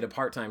 but then they get a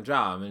part-time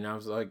job. And I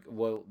was like,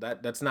 well,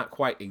 that's not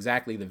quite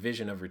exactly the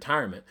vision of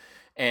retirement.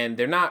 And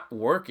they're not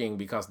working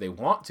because they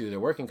want to.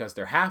 They're working because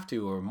they have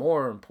to, or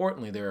more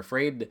importantly, they're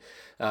afraid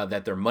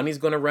that their money's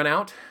going to run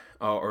out.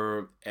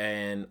 Or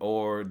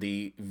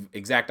the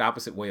exact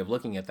opposite way of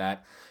looking at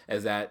that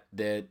is that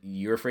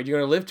you're afraid you're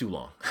going to live too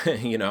long.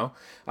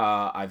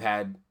 I've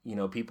had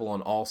people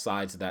on all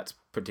sides of that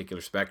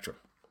particular spectrum.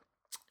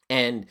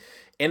 And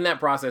in that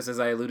process, as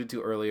I alluded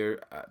to earlier,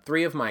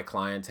 3 of my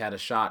clients had a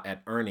shot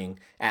at earning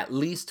at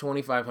least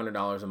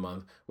 $2,500 a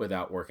month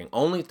without working.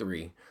 Only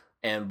 3,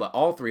 but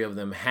all 3 of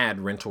them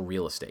had rental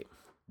real estate.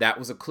 That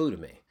was a clue to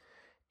me,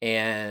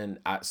 and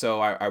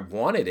so I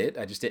wanted it.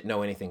 I just didn't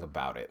know anything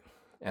about it,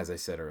 as I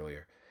said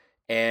earlier.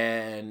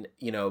 And,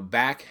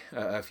 back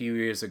a few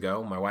years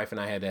ago, my wife and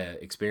I had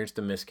experienced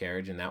a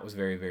miscarriage, and that was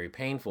very, very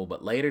painful.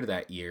 But later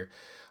that year,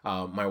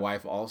 my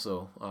wife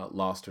also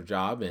lost her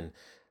job, and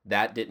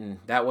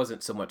that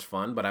wasn't so much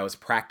fun, but I was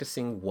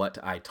practicing what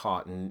I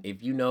taught. And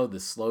if you know the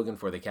slogan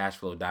for the Cash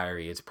Flow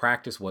Diary, it's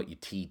practice what you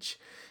teach.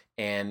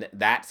 And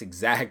that's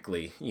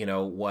exactly,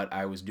 what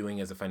I was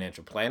doing as a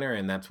financial planner.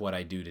 And that's what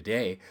I do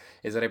today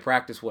is that I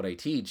practice what I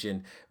teach.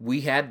 And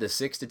we had the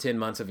 6 to 10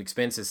 months of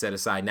expenses set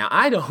aside. Now,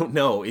 I don't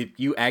know if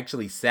you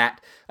actually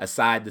sat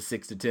aside the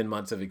 6 to 10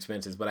 months of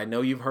expenses, but I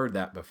know you've heard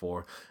that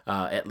before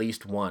at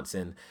least once.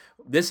 And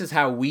this is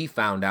how we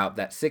found out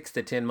that 6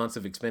 to 10 months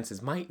of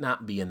expenses might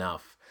not be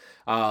enough.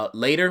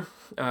 Later,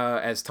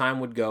 as time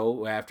would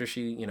go, after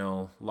she,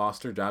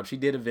 lost her job, she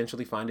did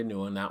eventually find a new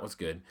one. That was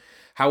good.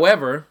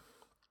 However,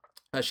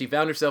 she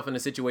found herself in a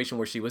situation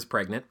where she was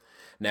pregnant.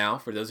 Now,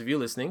 for those of you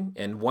listening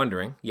and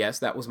wondering, yes,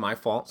 that was my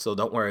fault, so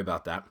don't worry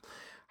about that.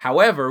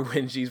 However,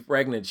 when she's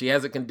pregnant, she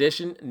has a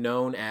condition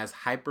known as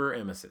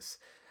hyperemesis.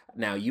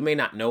 Now, you may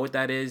not know what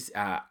that is.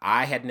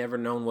 I had never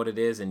known what it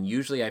is, and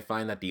usually I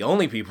find that the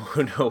only people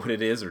who know what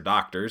it is are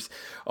doctors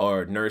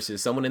or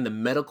nurses, someone in the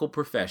medical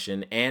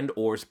profession, and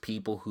or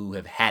people who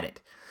have had it.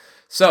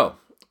 So,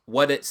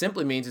 what it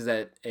simply means is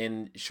that,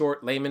 in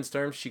short layman's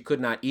terms, she could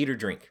not eat or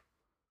drink,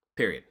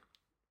 period.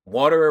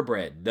 Water or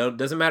bread.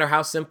 Doesn't matter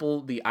how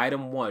simple the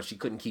item was. She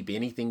couldn't keep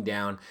anything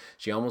down.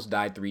 She almost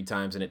died 3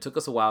 times, and it took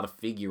us a while to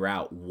figure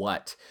out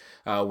what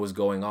was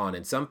going on.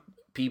 And some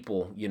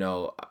people,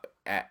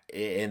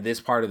 in this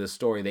part of the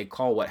story, they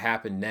call what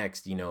happened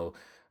next,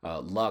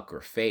 luck or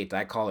fate.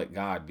 I call it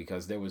God,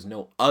 because there was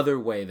no other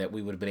way that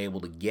we would have been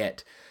able to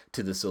get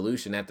to the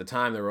solution. At the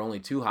time, there were only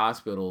 2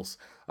 hospitals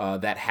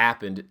that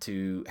happened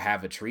to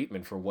have a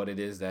treatment for what it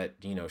is that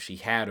she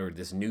had, or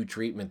this new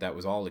treatment that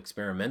was all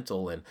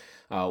experimental. And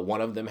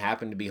one of them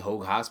happened to be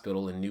Hoag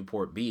Hospital in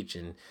Newport Beach,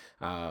 and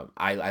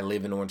I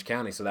live in Orange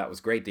County, so that was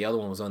great. The other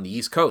one was on the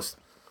East Coast.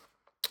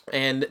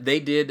 And they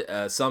did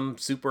some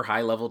super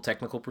high level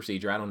technical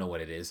procedure. I don't know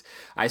what it is.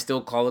 I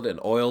still call it an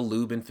oil,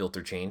 lube, and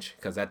filter change,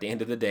 because at the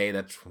end of the day,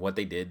 that's what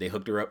they did. They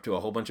hooked her up to a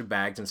whole bunch of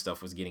bags and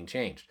stuff was getting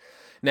changed.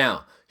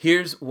 Now,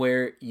 here's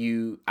where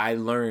I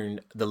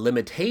learned the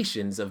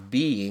limitations of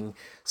being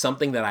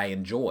something that I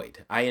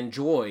enjoyed. I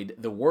enjoyed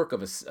the work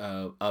of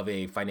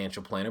a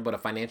financial planner, but a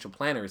financial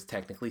planner is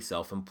technically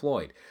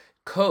self-employed.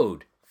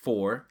 Code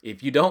for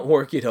if you don't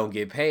work, you don't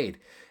get paid.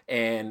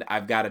 And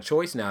I've got a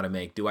choice now to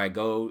make. Do I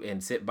go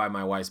and sit by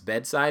my wife's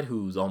bedside,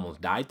 who's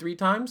almost died 3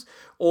 times,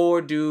 or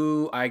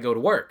do I go to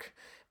work?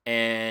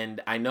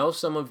 And I know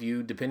some of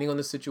you, depending on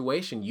the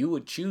situation, you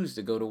would choose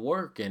to go to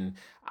work. And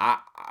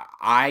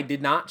I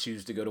did not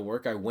choose to go to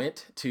work. I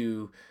went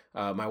to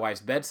my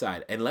wife's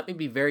bedside. And let me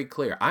be very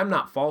clear. I'm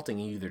not faulting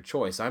either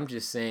choice. I'm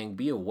just saying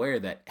be aware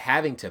that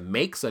having to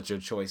make such a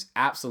choice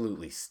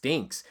absolutely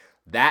stinks.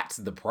 That's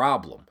the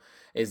problem,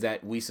 is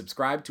that we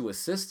subscribe to a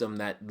system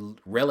that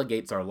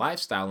relegates our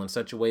lifestyle in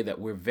such a way that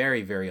we're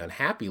very, very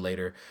unhappy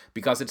later,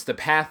 because it's the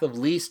path of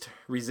least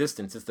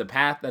resistance. It's the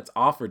path that's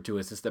offered to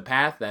us. It's the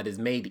path that is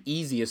made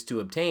easiest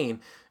to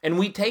obtain, and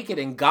we take it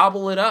and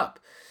gobble it up.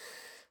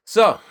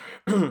 So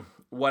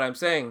what I'm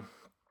saying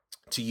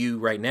to you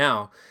right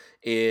now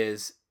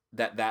is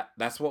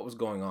that's what was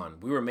going on.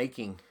 We were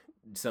making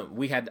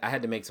I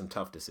had to make some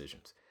tough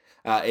decisions.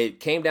 It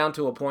came down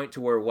to a point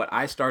to where what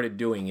I started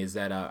doing is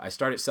that I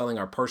started selling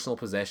our personal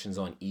possessions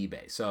on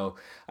eBay. So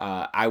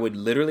I would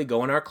literally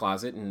go in our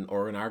closet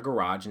or in our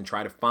garage and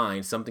try to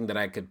find something that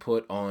I could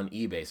put on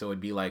eBay. So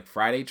it'd be like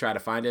Friday, try to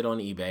find it on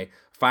eBay,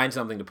 find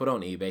something to put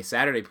on eBay.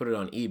 Saturday, put it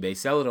on eBay,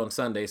 sell it on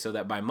Sunday, so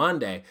that by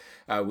Monday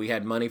we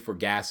had money for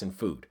gas and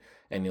food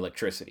and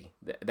electricity.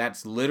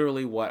 That's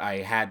literally what I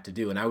had to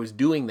do. And I was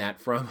doing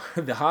that from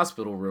the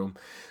hospital room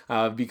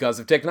because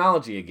of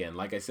technology again.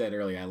 Like I said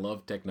earlier, I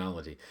love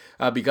technology.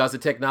 Because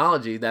of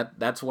technology,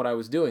 that's what I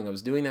was doing. I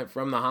was doing that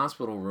from the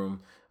hospital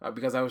room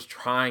because I was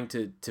trying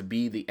to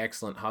be the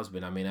excellent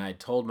husband. I mean, I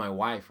told my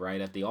wife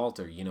right at the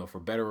altar, for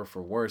better or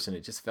for worse, and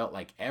it just felt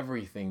like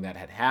everything that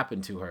had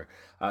happened to her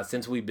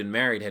since we'd been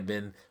married had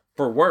been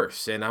for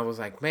worse. And I was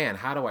like, man,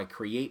 how do I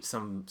create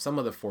some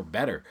of the for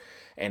better?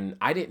 And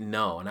I didn't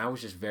know, and I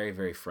was just very,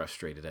 very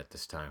frustrated at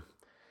this time.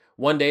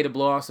 One day, to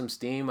blow off some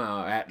steam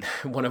at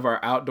one of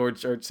our outdoor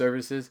church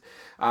services,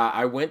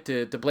 I went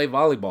to play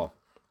volleyball.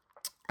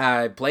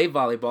 I played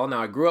volleyball.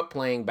 Now, I grew up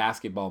playing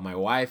basketball. My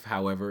wife,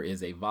 however,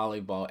 is a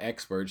volleyball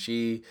expert.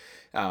 She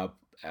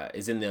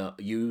is in the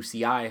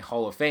UCI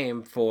Hall of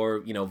Fame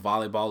for,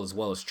 volleyball as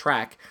well as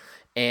track.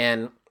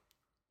 And,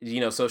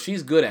 so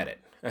she's good at it,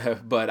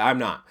 but I'm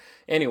not.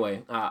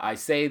 Anyway, I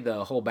say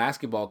the whole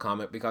basketball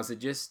comment because it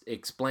just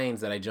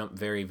explains that I jump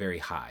very, very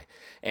high.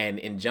 And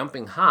in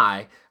jumping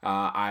high,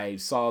 I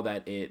saw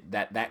that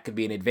that could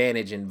be an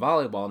advantage in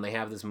volleyball, and they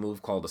have this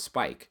move called a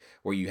spike,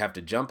 where you have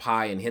to jump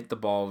high and hit the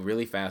ball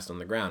really fast on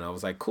the ground. I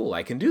was like, cool,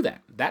 I can do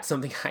that. That's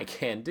something I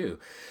can do.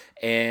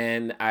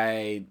 And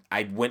I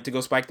went to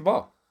go spike the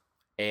ball,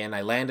 and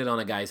I landed on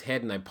a guy's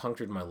head, and I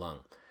punctured my lung.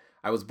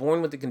 I was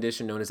born with a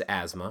condition known as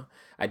asthma.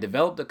 I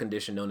developed a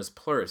condition known as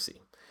pleurisy.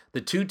 The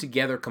two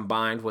together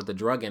combined with the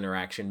drug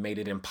interaction made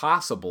it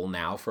impossible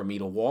now for me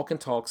to walk and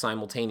talk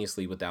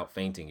simultaneously without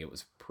fainting. It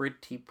was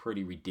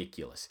pretty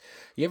ridiculous.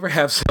 You ever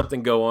have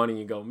something go on and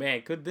you go,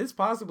 man, could this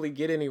possibly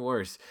get any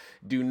worse?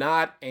 Do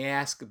not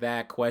ask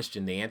that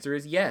question. The answer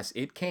is yes,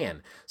 it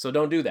can. So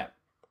don't do that.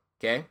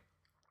 Okay?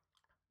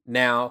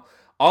 Now,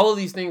 all of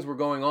these things were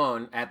going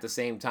on at the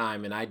same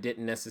time, and I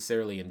didn't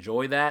necessarily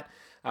enjoy that,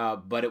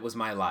 but it was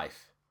my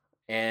life.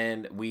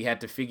 And we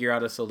had to figure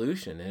out a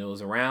solution. And it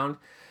was around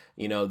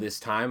this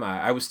time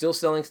I was still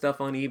selling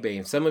stuff on eBay.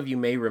 And some of you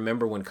may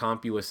remember when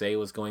CompUSA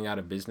was going out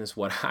of business,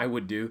 what I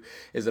would do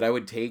is that I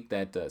would take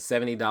that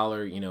 $70,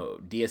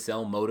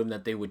 DSL modem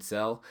that they would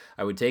sell.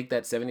 I would take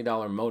that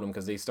 $70 modem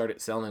because they started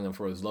selling them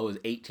for as low as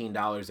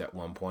 $18 at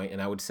one point,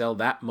 and I would sell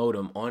that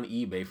modem on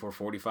eBay for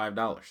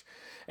 $45.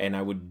 And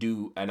I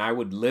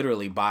would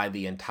literally buy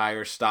the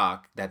entire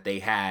stock that they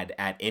had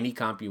at any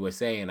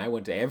CompUSA. And I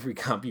went to every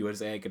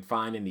CompUSA I could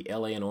find in the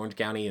LA and Orange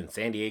County and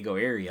San Diego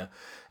area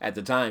at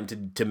the time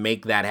to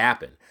make that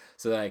happen,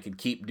 so that I could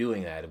keep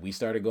doing that. We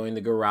started going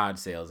to garage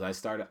sales. I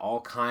started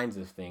all kinds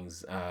of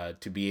things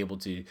to be able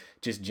to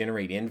just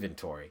generate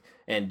inventory.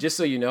 And just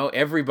so you know,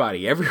 every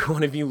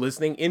one of you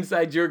listening,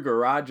 inside your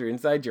garage or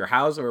inside your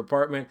house or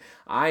apartment,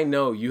 I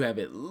know you have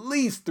at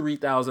least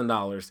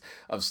 $3,000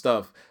 of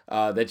stuff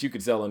that you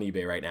could sell on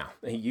eBay right now.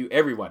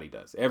 Everybody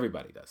does.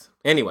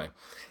 Anyway,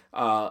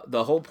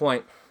 the whole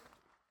point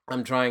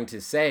I'm trying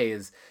to say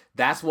is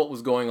that's what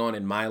was going on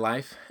in my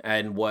life.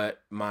 And what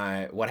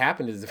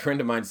happened is a friend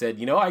of mine said,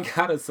 I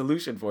got a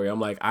solution for you. I'm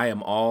like, I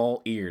am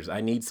all ears. I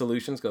need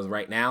solutions because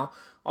right now,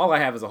 all I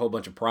have is a whole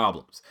bunch of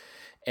problems.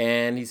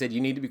 And he said,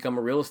 you need to become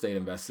a real estate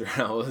investor.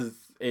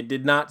 It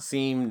did not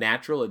seem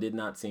natural. It did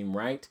not seem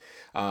right.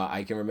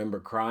 I can remember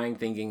crying,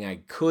 thinking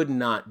I could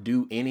not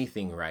do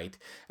anything right,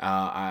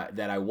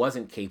 that I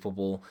wasn't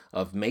capable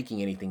of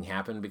making anything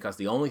happen, because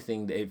the only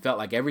thing, it felt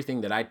like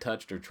everything that I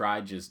touched or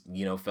tried just,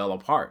 fell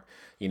apart.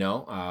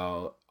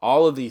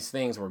 All of these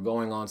things were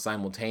going on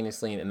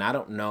simultaneously. And I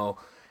don't know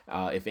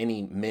if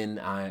any men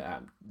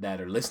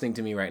that are listening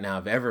to me right now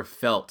have ever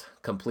felt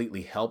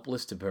completely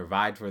helpless to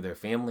provide for their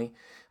family.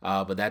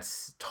 But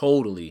that's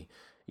totally,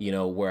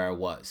 where I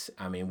was.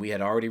 I mean, we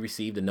had already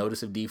received a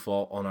notice of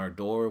default on our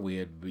door. We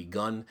had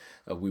begun,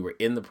 we were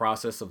in the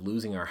process of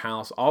losing our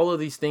house. All of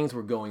these things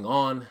were going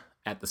on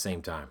at the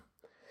same time.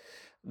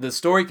 The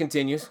story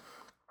continues.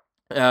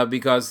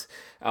 Because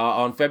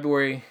on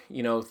February,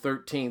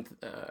 13th,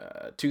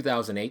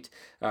 2008,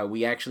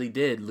 we actually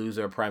did lose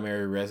our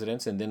primary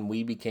residence, and then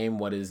we became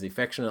what is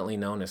affectionately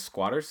known as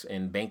squatters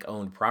in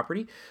bank-owned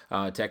property,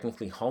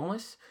 technically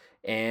homeless,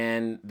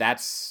 and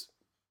that's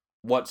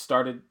what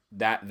started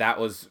that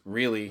was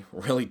really,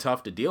 really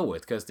tough to deal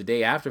with, because the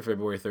day after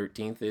February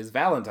 13th is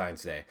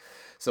Valentine's Day.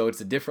 So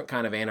it's a different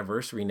kind of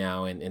anniversary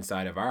now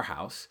inside of our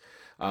house.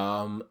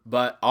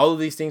 But all of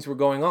these things were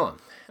going on.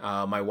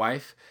 My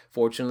wife,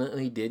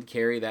 fortunately, did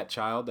carry that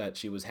child that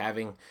she was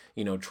having,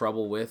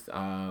 trouble with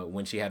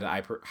when she had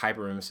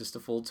hyperemesis to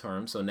full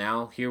term. So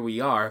now here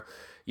we are,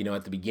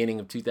 at the beginning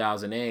of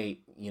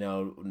 2008,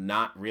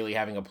 not really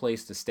having a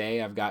place to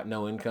stay. I've got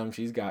no income.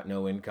 She's got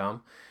no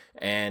income.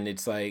 And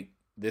it's like,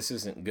 this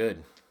isn't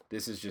good.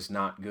 this is just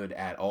not good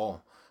at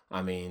all.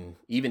 I mean,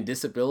 even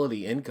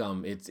disability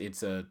income, it's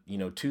a,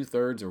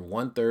 2/3 or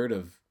 1/3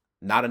 of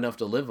not enough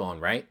to live on,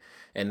 right?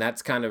 And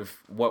that's kind of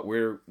what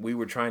we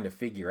were trying to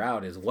figure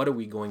out, is what are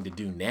we going to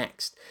do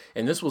next?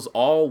 And this was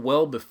all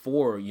well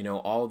before,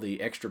 all the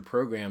extra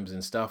programs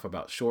and stuff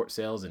about short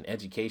sales and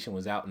education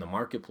was out in the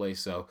marketplace.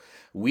 So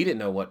we didn't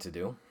know what to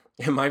do.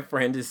 And my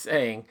friend is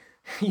saying,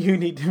 you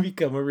need to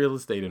become a real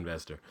estate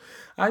investor.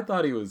 I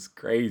thought he was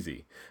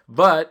crazy,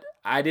 but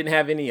I didn't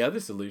have any other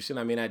solution.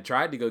 I mean, I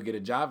tried to go get a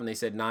job and they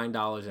said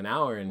 $9 an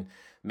hour. And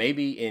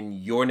maybe in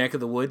your neck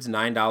of the woods,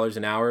 $9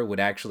 an hour would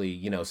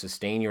actually,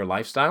 sustain your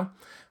lifestyle.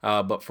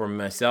 But for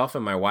myself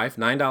and my wife,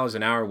 $9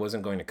 an hour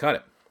wasn't going to cut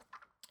it.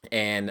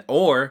 And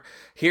or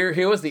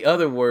here was the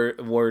other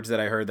words that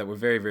I heard that were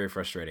very, very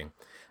frustrating.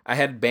 I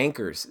had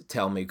bankers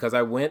tell me, because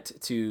I went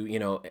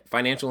to,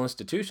 financial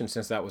institutions,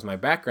 since that was my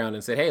background,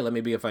 and said, hey, let me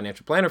be a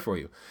financial planner for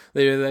you.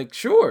 They're like,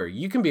 sure,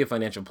 you can be a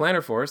financial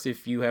planner for us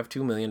if you have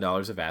 $2 million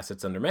of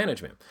assets under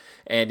management.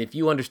 And if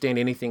you understand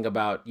anything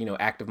about,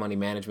 active money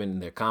management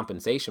and their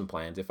compensation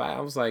plans,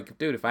 I was like,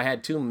 dude, if I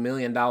had $2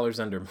 million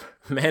under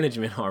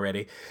management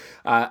already,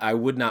 I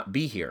would not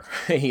be here.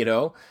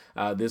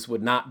 This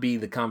would not be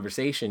the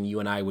conversation you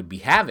and I would be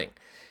having.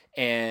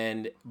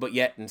 But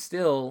yet and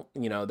still,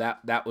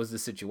 that was the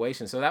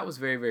situation. So that was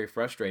very, very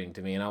frustrating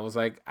to me. And I was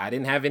like, I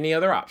didn't have any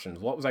other options.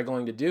 What was I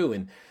going to do?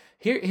 And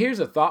here's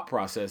a thought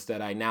process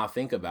that I now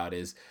think about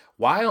is,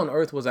 why on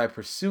earth was I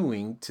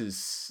pursuing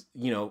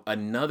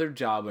another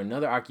job or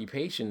another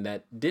occupation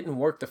that didn't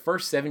work the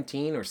first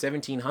 17 or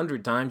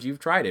 1,700 times you've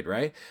tried it,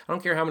 right? I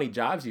don't care how many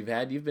jobs you've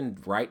had. You've been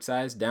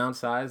right-sized,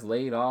 downsized,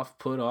 laid off,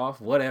 put off,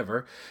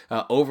 whatever,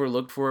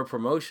 overlooked for a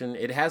promotion.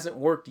 It hasn't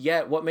worked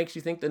yet. What makes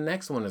you think the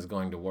next one is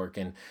going to work?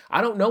 And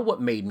I don't know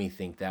what made me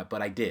think that,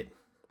 but I did.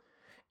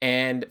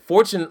 And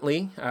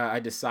fortunately,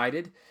 I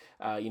decided,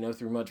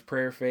 through much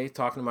prayer, faith,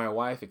 talking to my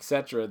wife,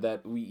 etc.,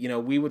 that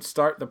we would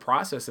start the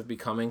process of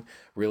becoming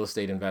real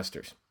estate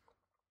investors.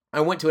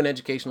 I went to an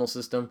educational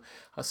system.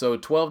 So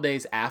 12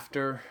 days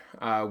after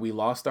we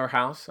lost our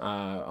house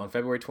on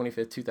February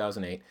 25th,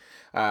 2008,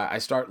 I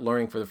start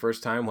learning for the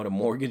first time what a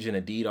mortgage and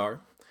a deed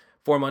are.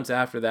 4 months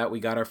after that, we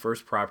got our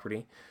first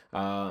property.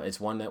 It's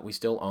one that we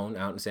still own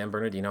out in San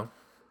Bernardino,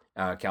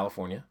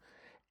 California.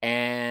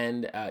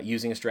 And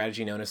using a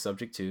strategy known as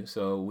Subject to.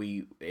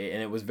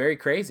 And it was very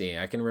crazy.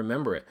 I can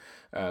remember it.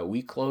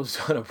 We closed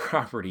on a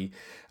property,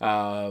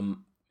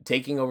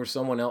 taking over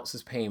someone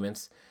else's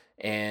payments,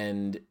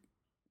 and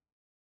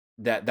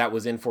that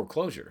was in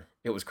foreclosure.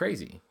 It was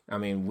crazy. I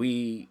mean,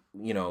 we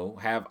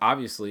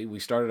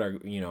started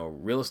our,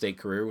 real estate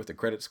career with a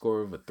credit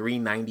score of a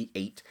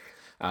 398,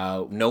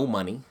 no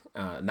money,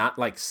 not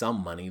like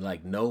some money,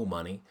 like no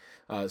money.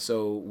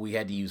 So we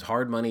had to use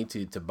hard money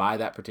to buy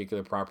that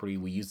particular property.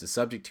 We used the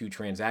subject to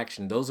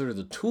transaction. Those are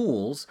the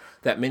tools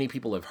that many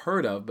people have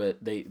heard of,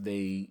 but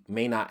they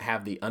may not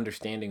have the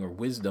understanding or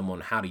wisdom on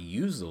how to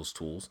use those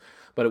tools.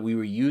 But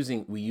we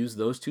used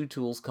those two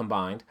tools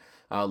combined,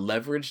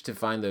 leverage to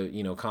find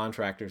the,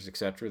 contractors, et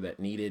cetera, that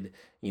needed,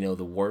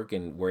 the work,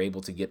 and were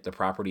able to get the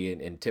property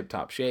in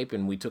tip-top shape.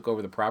 And we took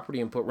over the property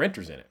and put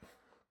renters in it.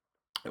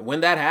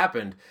 When that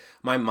happened,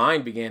 my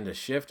mind began to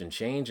shift and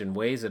change in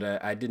ways that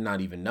I did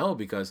not even know,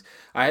 because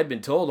I had been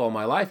told all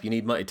my life, you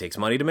need money. It takes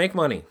money to make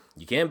money.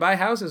 You can't buy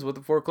houses with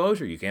a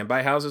foreclosure. You can't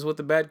buy houses with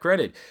a bad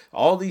credit.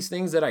 All these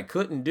things that I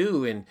couldn't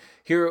do. And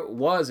here it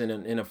was in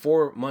a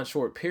 4-month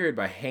short period,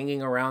 by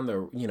hanging around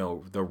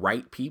the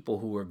right people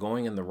who were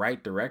going in the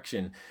right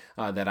direction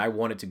that I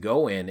wanted to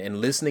go in,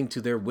 and listening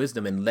to their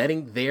wisdom and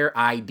letting their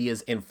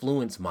ideas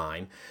influence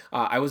mine.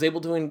 I was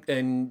able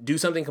to do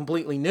something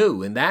completely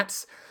new. And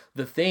that's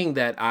the thing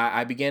that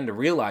I began to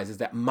realize, is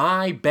that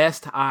my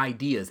best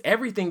ideas,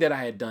 everything that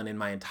I had done in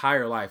my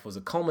entire life, was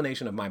a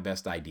culmination of my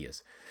best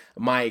ideas.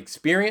 My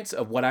experience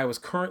of what I was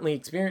currently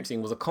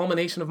experiencing was a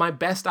culmination of my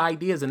best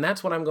ideas. And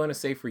that's what I'm going to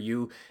say for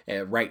you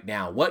right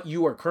now. What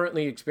you are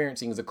currently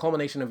experiencing is a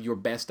culmination of your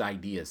best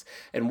ideas.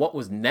 And what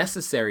was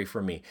necessary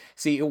for me,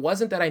 see, it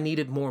wasn't that I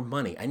needed more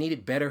money. I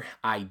needed better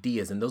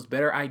ideas. And those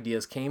better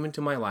ideas came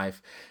into my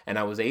life, and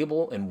I was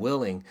able and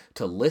willing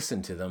to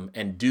listen to them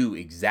and do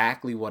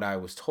exactly what I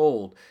was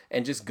told,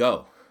 and just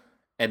go.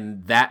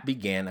 And that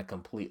began a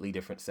completely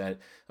different set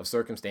of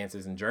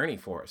circumstances and journey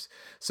for us.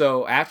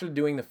 So after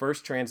doing the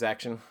first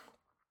transaction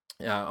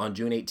on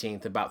June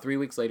 18th, about 3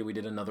 weeks later, we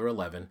did another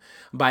 11.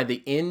 By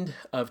the end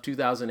of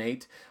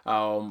 2008,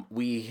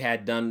 we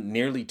had done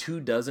nearly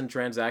 24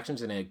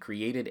 transactions and had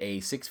created a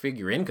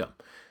 6-figure income.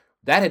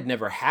 That had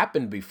never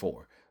happened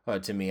before.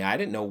 To me, I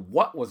didn't know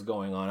what was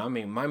going on. I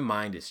mean, my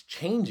mind is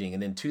changing.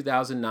 And in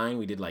 2009,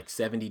 we did like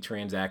 70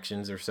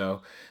 transactions or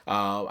so.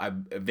 I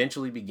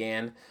eventually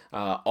began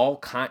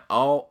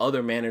all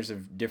other manners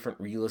of different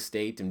real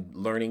estate, and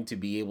learning to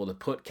be able to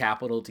put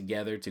capital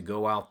together to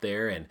go out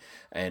there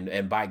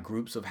and buy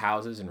groups of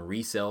houses and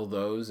resell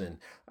those. And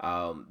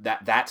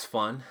That's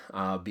fun,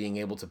 being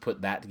able to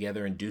put that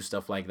together and do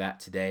stuff like that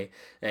today.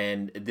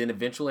 And then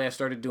eventually I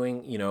started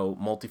doing,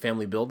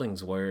 multifamily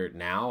buildings, where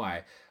now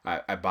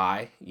I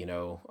buy,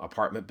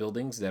 apartment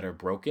buildings that are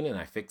broken, and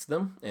I fix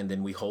them, and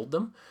then we hold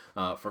them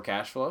for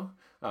cash flow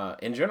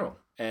in general.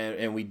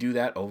 And we do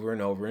that over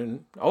and over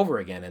and over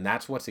again. And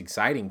that's what's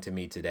exciting to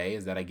me today,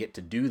 is that I get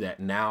to do that.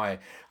 Now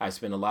I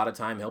spend a lot of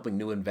time helping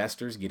new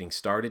investors getting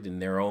started in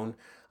their own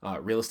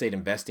real estate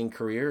investing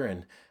career.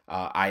 And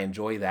I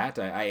enjoy that.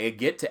 I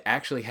get to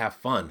actually have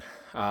fun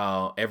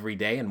every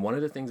day. And one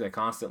of the things I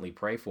constantly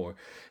pray for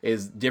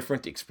is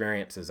different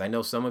experiences. I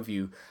know some of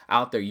you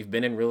out there, you've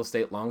been in real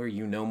estate longer,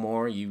 you know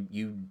more,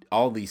 you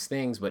all these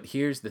things. But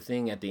here's the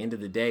thing at the end of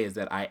the day, is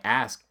that I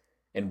ask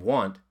and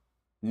want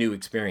new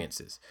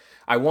experiences.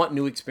 I want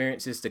new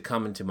experiences to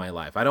come into my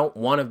life. I don't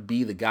want to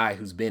be the guy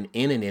who's been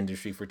in an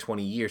industry for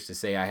 20 years to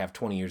say I have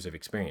 20 years of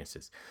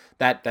experiences.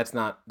 That's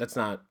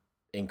not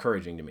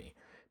encouraging to me,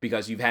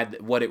 because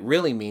what it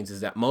really means is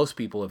that most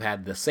people have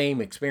had the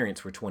same experience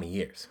for 20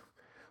 years.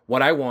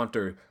 What I want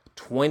are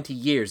 20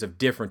 years of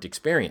different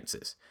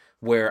experiences,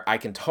 where I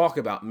can talk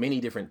about many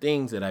different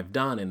things that I've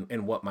done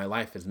and what my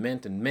life has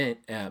meant and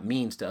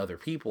means to other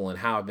people, and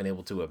how I've been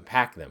able to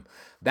impact them.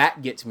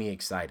 That gets me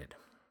excited.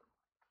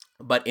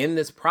 But in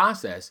this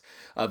process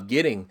of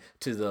getting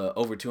to the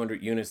over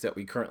 200 units that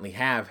we currently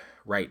have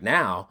right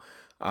now,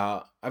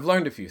 I've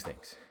learned a few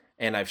things.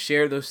 And I've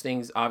shared those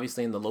things,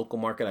 obviously, in the local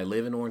market. I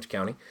live in Orange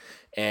County,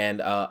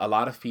 and a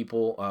lot of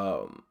people,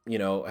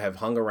 have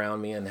hung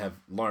around me and have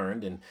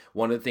learned. And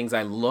one of the things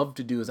I love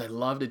to do is I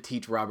love to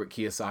teach Robert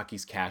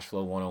Kiyosaki's Cash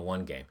Flow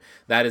 101 game.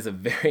 That is a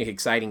very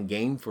exciting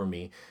game for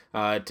me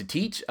to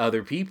teach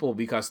other people,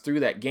 because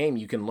through that game,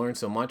 you can learn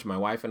so much. My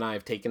wife and I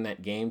have taken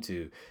that game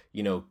to,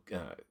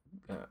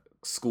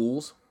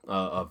 schools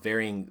of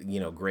varying,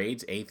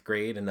 grades, 8th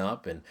grade and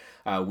up. And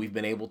we've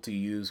been able to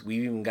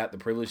we've even got the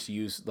privilege to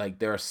use,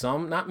 there are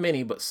some, not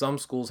many, but some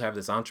schools have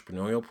this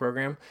entrepreneurial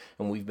program.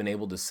 And we've been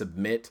able to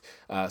submit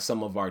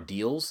some of our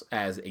deals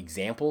as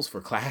examples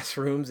for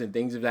classrooms and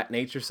things of that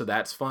nature. So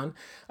that's fun.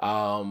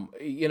 But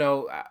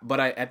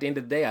at the end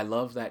of the day, I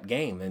love that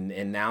game.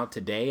 And now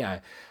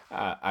today,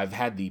 I've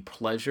had the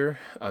pleasure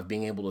of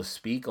being able to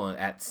speak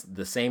at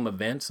the same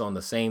events on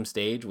the same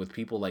stage with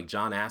people like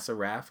John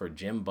Assaraf or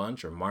Jim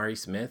Bunch or Mari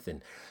Smith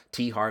and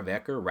T. Harv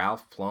Eker,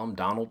 Ralph Plum,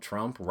 Donald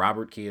Trump,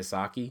 Robert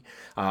Kiyosaki.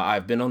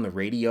 I've been on the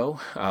radio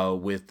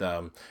with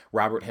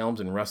Robert Helms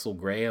and Russell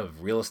Gray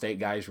of Real Estate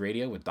Guys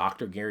Radio, with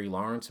Dr. Gary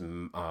Lawrence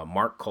and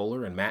Mark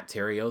Kohler and Matt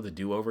Theriault, the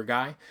Do-Over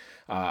Guy.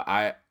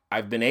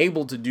 I've been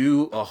able to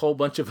do a whole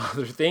bunch of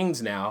other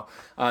things now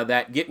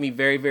that get me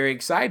very, very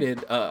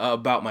excited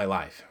about my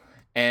life.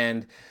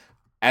 And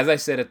as I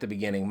said at the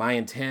beginning, my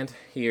intent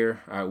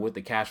here with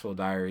the Cash Flow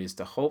Diary is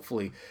to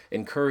hopefully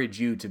encourage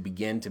you to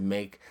begin to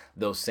make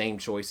those same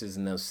choices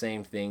and those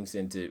same things,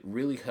 and to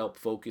really help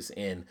focus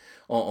in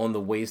on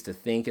the ways to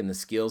think and the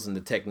skills and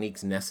the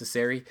techniques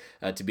necessary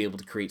to be able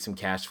to create some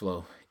cash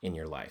flow in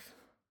your life.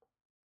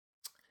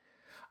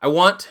 I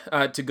want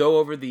to go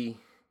over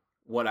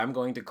what I'm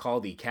going to call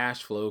the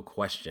cash flow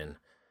question.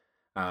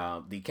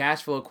 The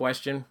cash flow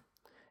question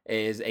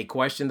is a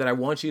question that I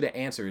want you to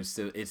answer.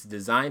 It's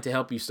designed to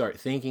help you start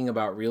thinking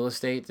about real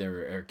estate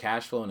or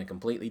cash flow in a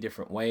completely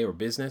different way, or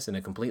business in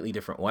a completely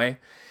different way.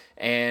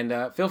 And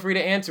feel free to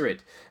answer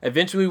it.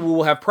 Eventually, we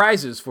will have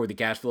prizes for the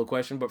cash flow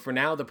question, but for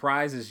now, the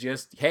prize is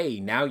just, hey,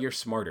 now you're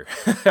smarter.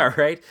 All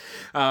right?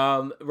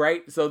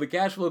 Right? So the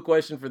cash flow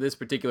question for this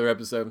particular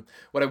episode,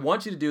 what I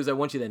want you to do is I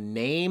want you to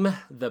name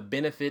the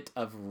benefit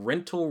of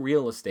rental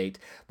real estate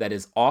that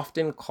is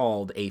often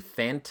called a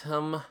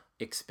phantom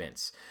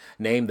expense.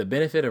 Name the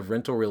benefit of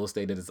rental real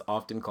estate that is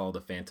often called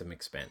a phantom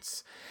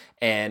expense.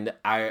 And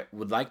I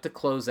would like to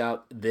close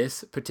out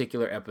this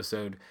particular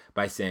episode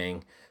by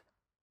saying,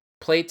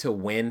 play to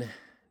win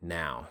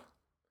now.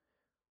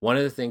 One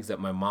of the things that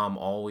my mom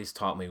always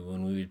taught me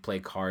when we would play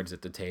cards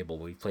at the table,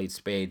 we played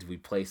spades,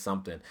 we'd play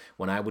something.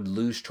 When I would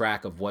lose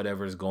track of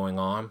whatever's going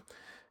on,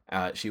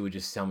 she would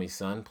just tell me,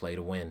 son, play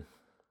to win.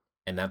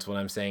 And that's what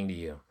I'm saying to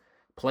you.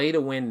 Play to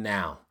win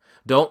now.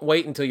 Don't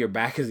wait until your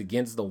back is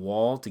against the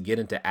wall to get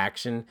into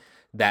action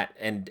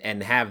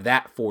and have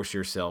that force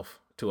yourself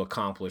to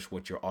accomplish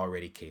what you're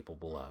already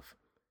capable of.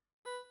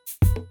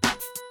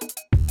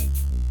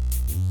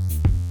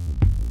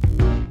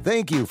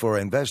 Thank you for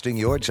investing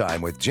your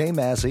time with Jay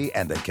Massey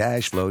and the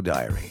Cash Flow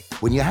Diary.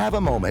 When you have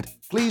a moment,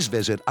 please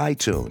visit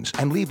iTunes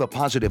and leave a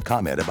positive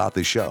comment about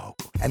the show.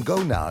 And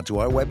go now to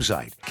our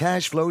website,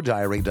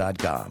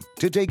 cashflowdiary.com,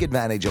 to take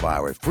advantage of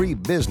our free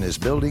business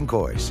building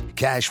course,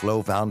 Cash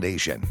Flow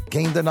Foundation.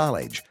 Gain the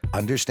knowledge,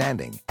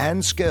 understanding,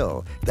 and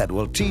skill that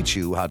will teach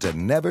you how to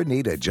never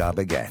need a job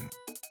again.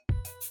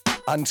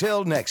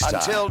 Until next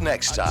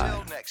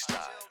time.